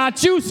is he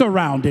got you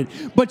surrounded.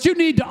 But you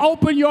need to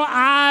open your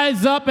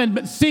eyes up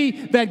and see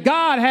that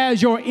God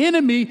has your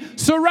enemy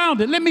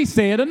surrounded. Let me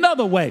say it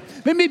another way.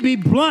 Let me be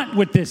blunt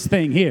with this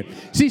thing here.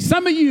 See,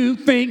 some of you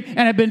think and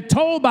have been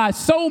told by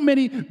so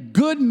many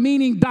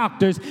good-meaning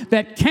doctors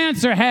that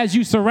cancer has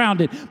you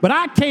surrounded. But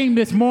I came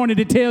this morning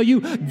to tell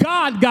you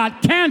God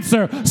got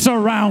cancer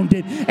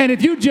surrounded. And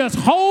if you just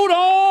hold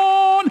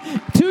on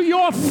to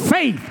your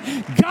faith,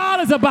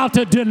 God is about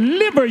to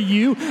deliver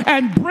you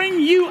and bring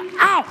you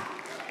out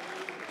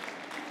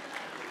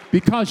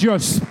because you're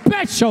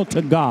special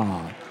to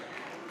God.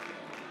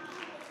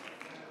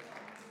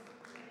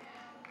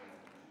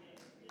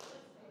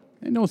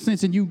 There's no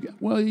sense in you.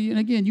 Well, and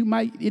again, you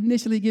might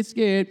initially get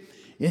scared.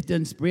 It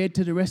doesn't spread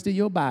to the rest of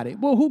your body.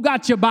 Well, who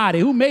got your body?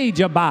 Who made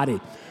your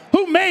body?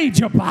 Who made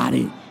your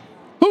body?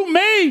 Who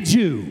made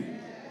you?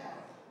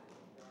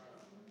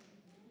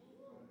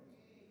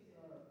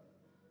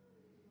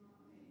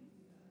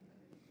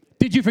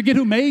 Did you forget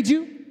who made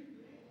you?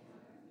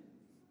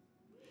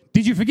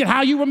 Did you forget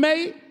how you were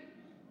made?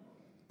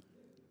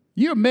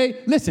 You're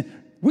made, listen,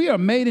 we are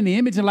made in the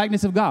image and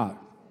likeness of God.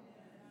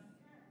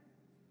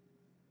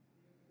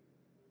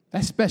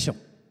 That's special.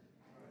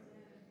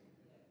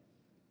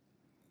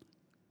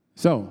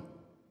 So,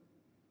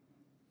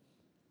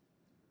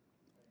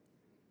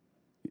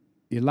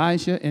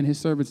 Elisha and his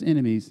servant's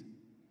enemies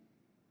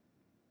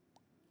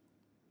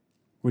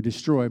were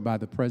destroyed by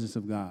the presence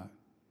of God.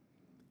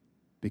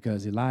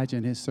 Because Elijah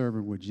and his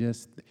servant were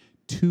just,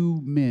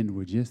 two men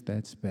were just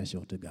that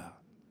special to God.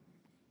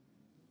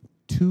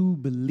 Two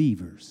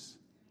believers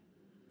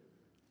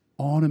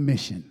on a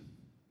mission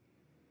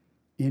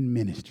in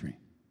ministry,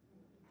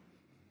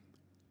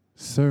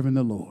 serving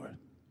the Lord,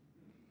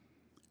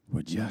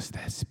 were just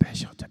that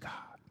special to God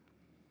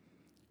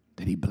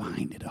that he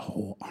blinded a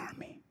whole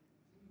army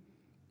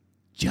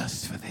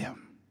just for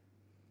them.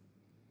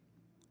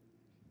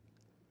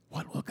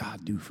 What will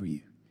God do for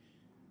you?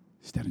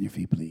 Stand on your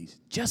feet, please.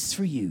 Just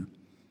for you,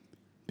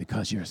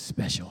 because you're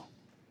special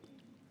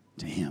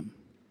to him.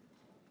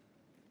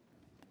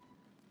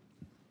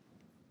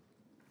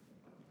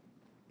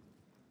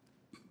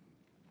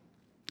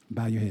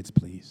 Bow your heads,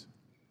 please.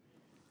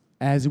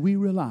 As we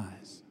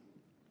realize,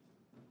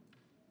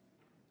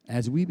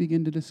 as we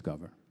begin to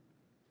discover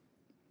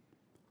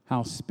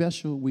how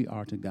special we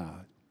are to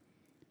God,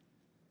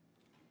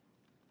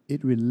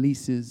 it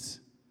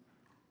releases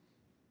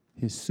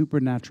his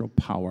supernatural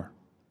power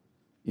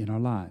in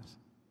our lives.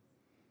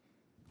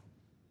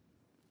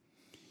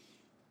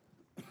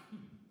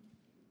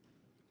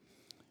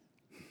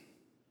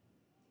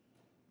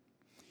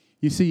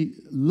 You see,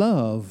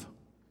 love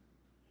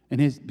and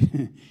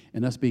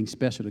and us being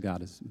special to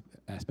God is an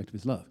aspect of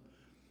his love.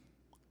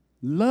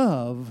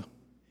 Love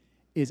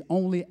is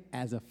only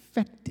as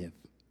effective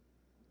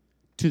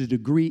to the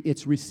degree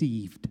it's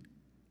received.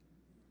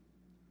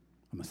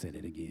 I'm going to say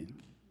that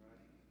again.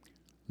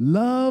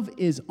 Love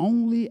is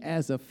only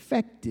as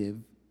effective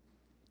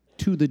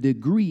to the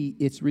degree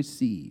it's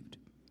received.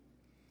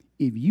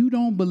 If you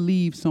don't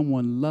believe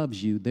someone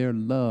loves you, their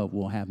love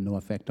will have no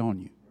effect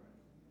on you.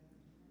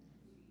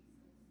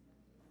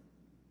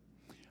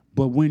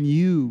 But when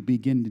you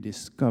begin to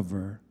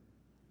discover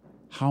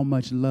how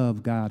much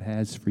love God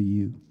has for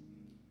you,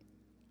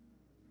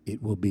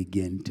 it will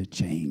begin to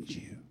change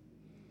you.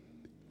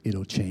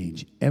 It'll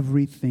change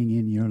everything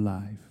in your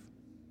life.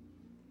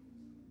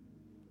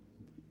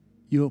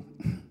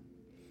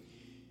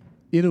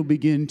 It'll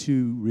begin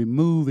to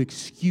remove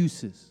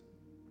excuses.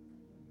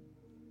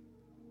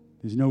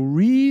 There's no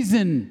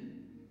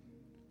reason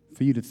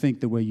for you to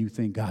think the way you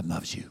think. God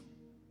loves you.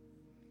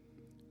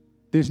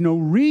 There's no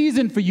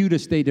reason for you to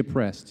stay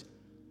depressed.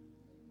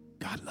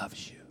 God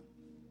loves you.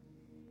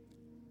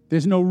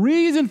 There's no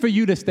reason for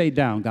you to stay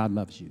down. God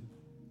loves you.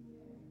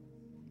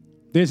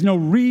 There's no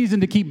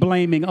reason to keep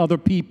blaming other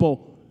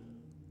people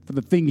for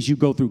the things you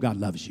go through. God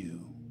loves you.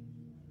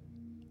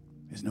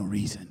 There's no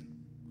reason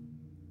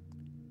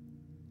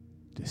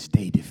to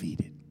stay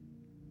defeated.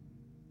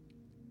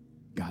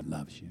 God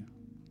loves you.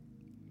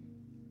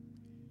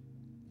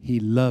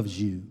 He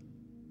loves you,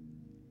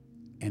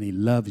 and he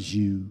loves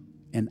you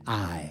and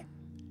I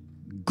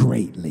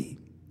greatly.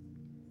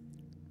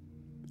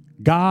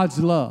 God's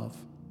love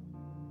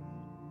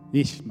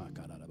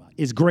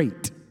is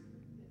great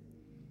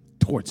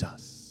towards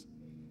us.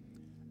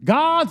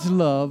 God's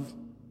love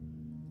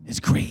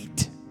is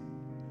great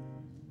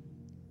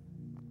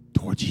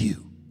towards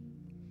you.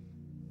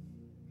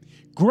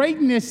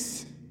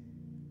 Greatness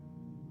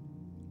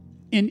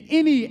in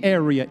any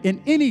area,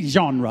 in any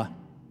genre,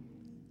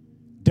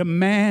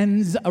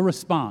 demands a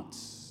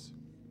response.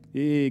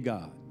 Hey,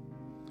 God.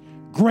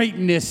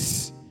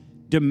 Greatness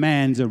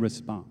demands a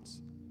response.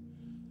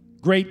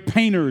 Great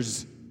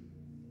painters,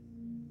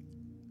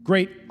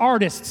 great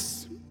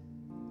artists,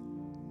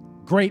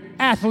 great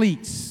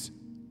athletes,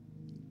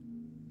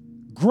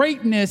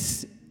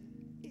 greatness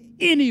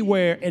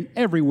anywhere and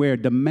everywhere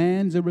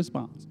demands a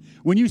response.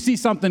 When you see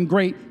something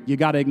great, you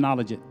got to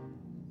acknowledge it.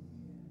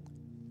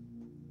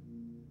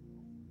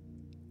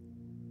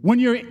 When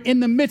you're in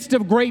the midst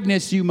of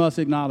greatness, you must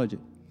acknowledge it.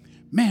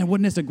 Man,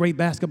 wasn't this a great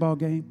basketball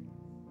game?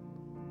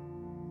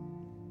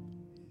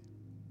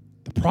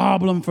 The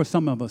problem for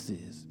some of us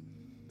is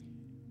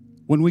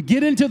when we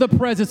get into the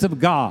presence of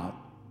God,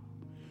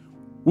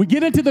 we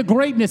get into the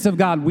greatness of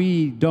God,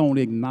 we don't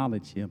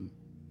acknowledge him.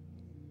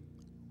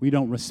 We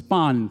don't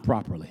respond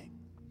properly.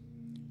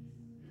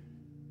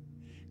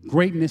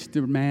 Greatness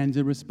demands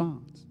a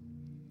response.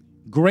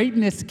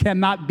 Greatness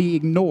cannot be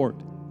ignored.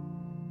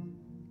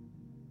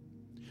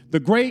 The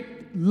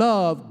great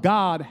love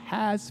God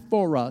has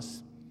for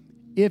us,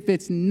 if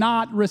it's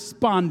not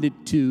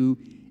responded to,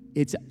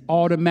 it's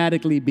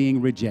automatically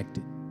being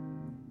rejected.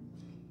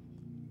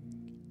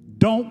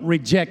 Don't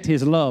reject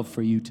his love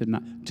for you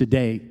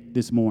today,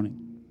 this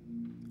morning.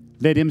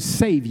 Let him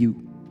save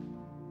you.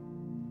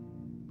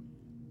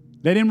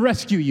 Let him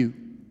rescue you.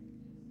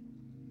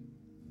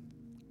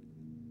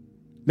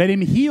 Let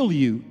him heal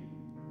you.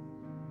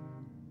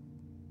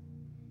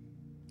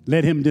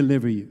 Let him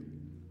deliver you.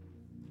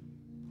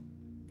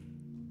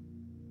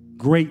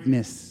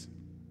 Greatness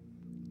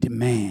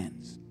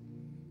demands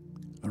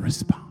a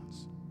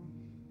response.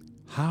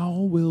 How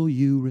will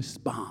you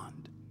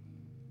respond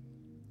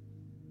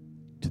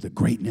to the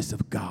greatness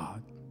of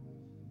God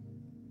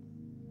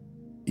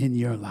in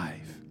your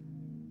life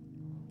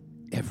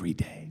every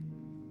day?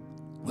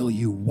 Will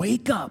you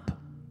wake up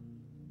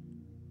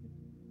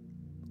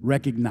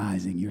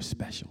recognizing you're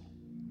special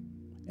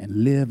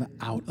and live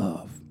out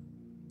of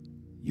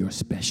your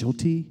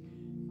specialty,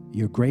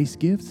 your grace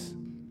gifts,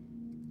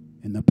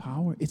 and the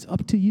power? It's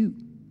up to you.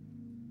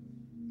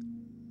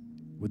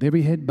 With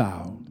every head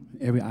bowed,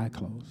 every eye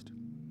closed,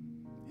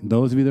 and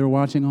those of you that are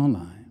watching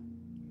online,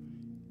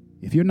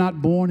 if you're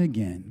not born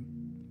again,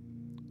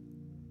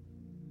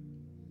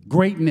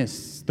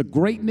 greatness, the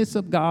greatness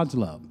of God's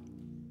love,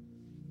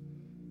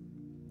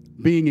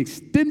 being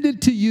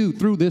extended to you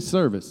through this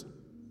service,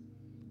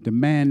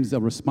 demands a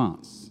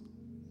response.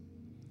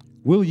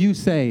 Will you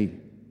say,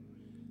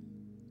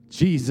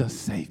 Jesus,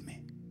 save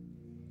me?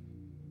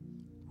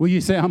 Will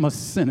you say, I'm a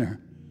sinner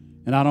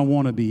and I don't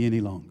want to be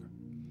any longer?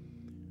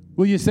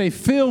 Will you say,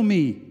 fill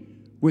me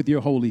with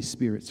your Holy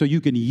Spirit so you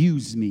can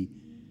use me?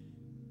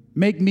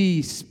 Make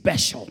me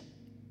special.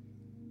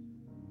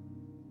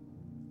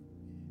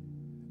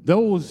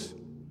 Those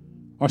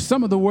are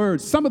some of the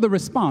words, some of the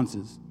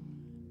responses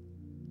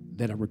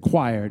that are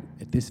required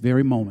at this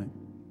very moment.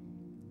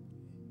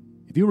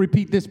 If you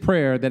repeat this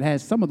prayer that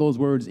has some of those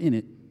words in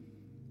it,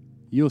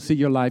 you'll see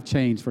your life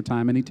change for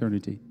time and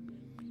eternity.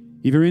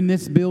 If you're in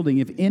this building,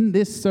 if in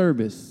this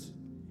service,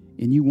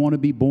 and you want to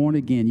be born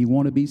again, you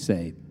want to be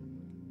saved,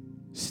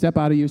 step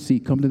out of your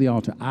seat, come to the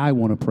altar. I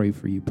want to pray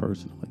for you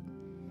personally.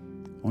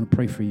 I want to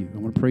pray for you. I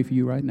want to pray for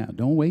you right now.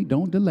 Don't wait.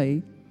 Don't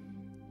delay.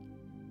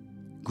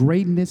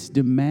 Greatness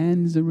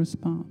demands a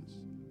response.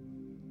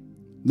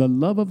 The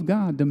love of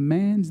God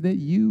demands that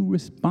you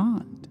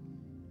respond.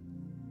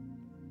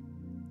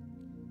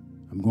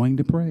 I'm going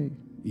to pray.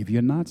 If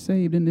you're not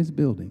saved in this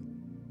building,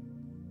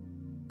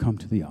 come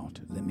to the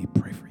altar. Let me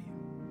pray for you.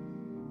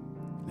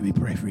 Let me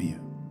pray for you.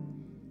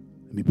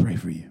 Let me pray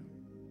for you.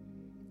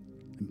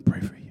 Let me pray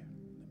for you.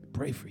 Let me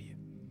pray for you.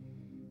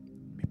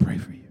 Let me pray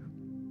for you.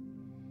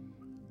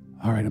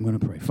 All right, I'm going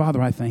to pray. Father,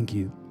 I thank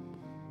you.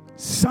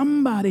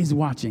 Somebody's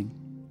watching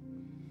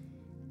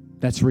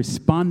that's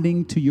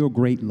responding to your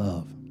great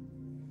love.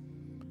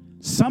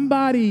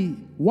 Somebody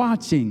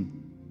watching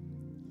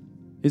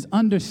is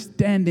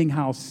understanding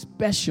how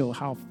special,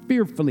 how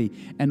fearfully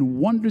and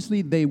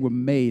wondrously they were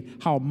made,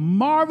 how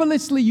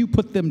marvelously you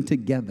put them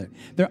together.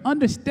 They're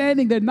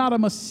understanding they're not a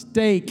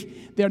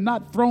mistake. They're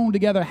not thrown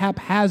together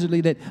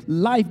haphazardly, that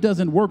life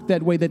doesn't work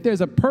that way, that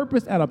there's a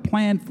purpose and a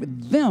plan for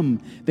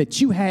them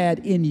that you had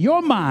in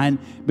your mind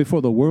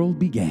before the world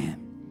began.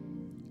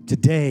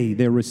 Today,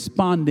 they're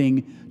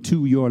responding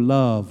to your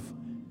love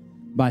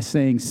by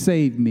saying,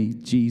 save me,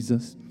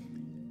 Jesus.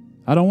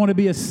 I don't want to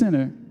be a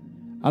sinner.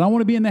 I don't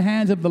want to be in the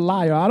hands of the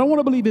liar. I don't want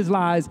to believe his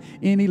lies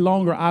any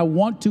longer. I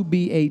want to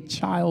be a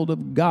child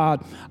of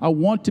God. I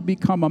want to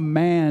become a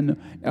man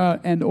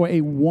or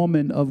a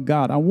woman of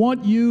God. I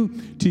want you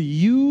to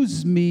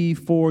use me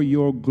for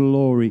your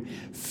glory.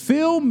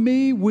 Fill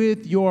me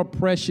with your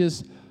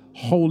precious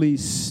Holy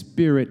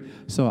Spirit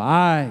so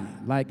I,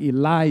 like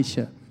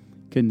Elisha,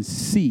 can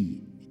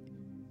see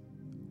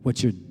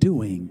what you're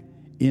doing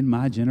in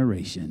my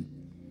generation.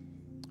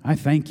 I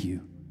thank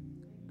you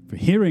for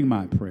hearing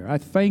my prayer. I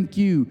thank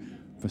you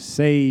for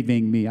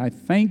saving me. I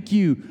thank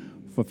you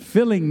for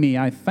filling me.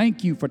 I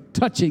thank you for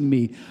touching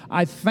me.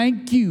 I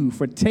thank you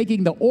for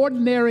taking the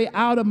ordinary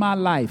out of my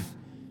life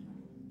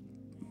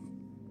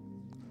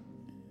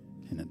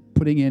and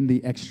putting in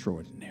the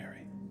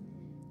extraordinary.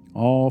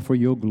 All for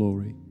your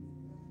glory.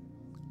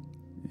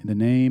 In the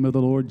name of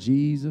the Lord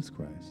Jesus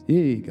Christ.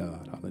 Hey,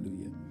 God,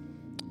 hallelujah.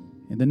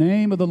 In the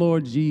name of the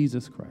Lord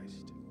Jesus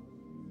Christ.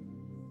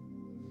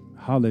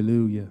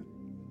 Hallelujah.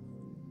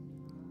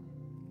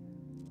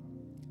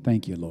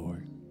 Thank you,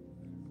 Lord.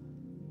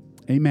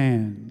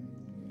 Amen.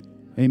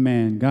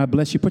 Amen. God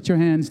bless you. Put your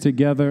hands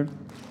together.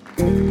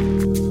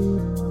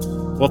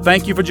 Well,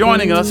 thank you for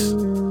joining us.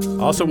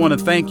 I also want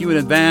to thank you in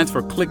advance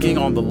for clicking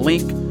on the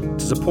link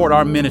to support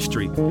our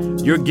ministry.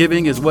 Your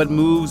giving is what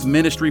moves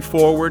ministry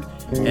forward,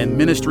 and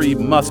ministry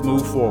must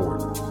move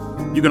forward.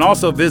 You can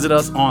also visit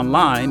us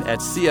online at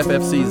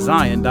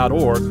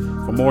cffczion.org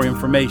for more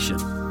information.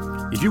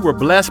 If you were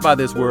blessed by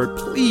this word,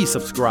 please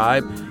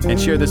subscribe and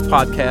share this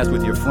podcast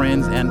with your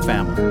friends and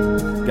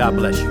family. God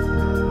bless you.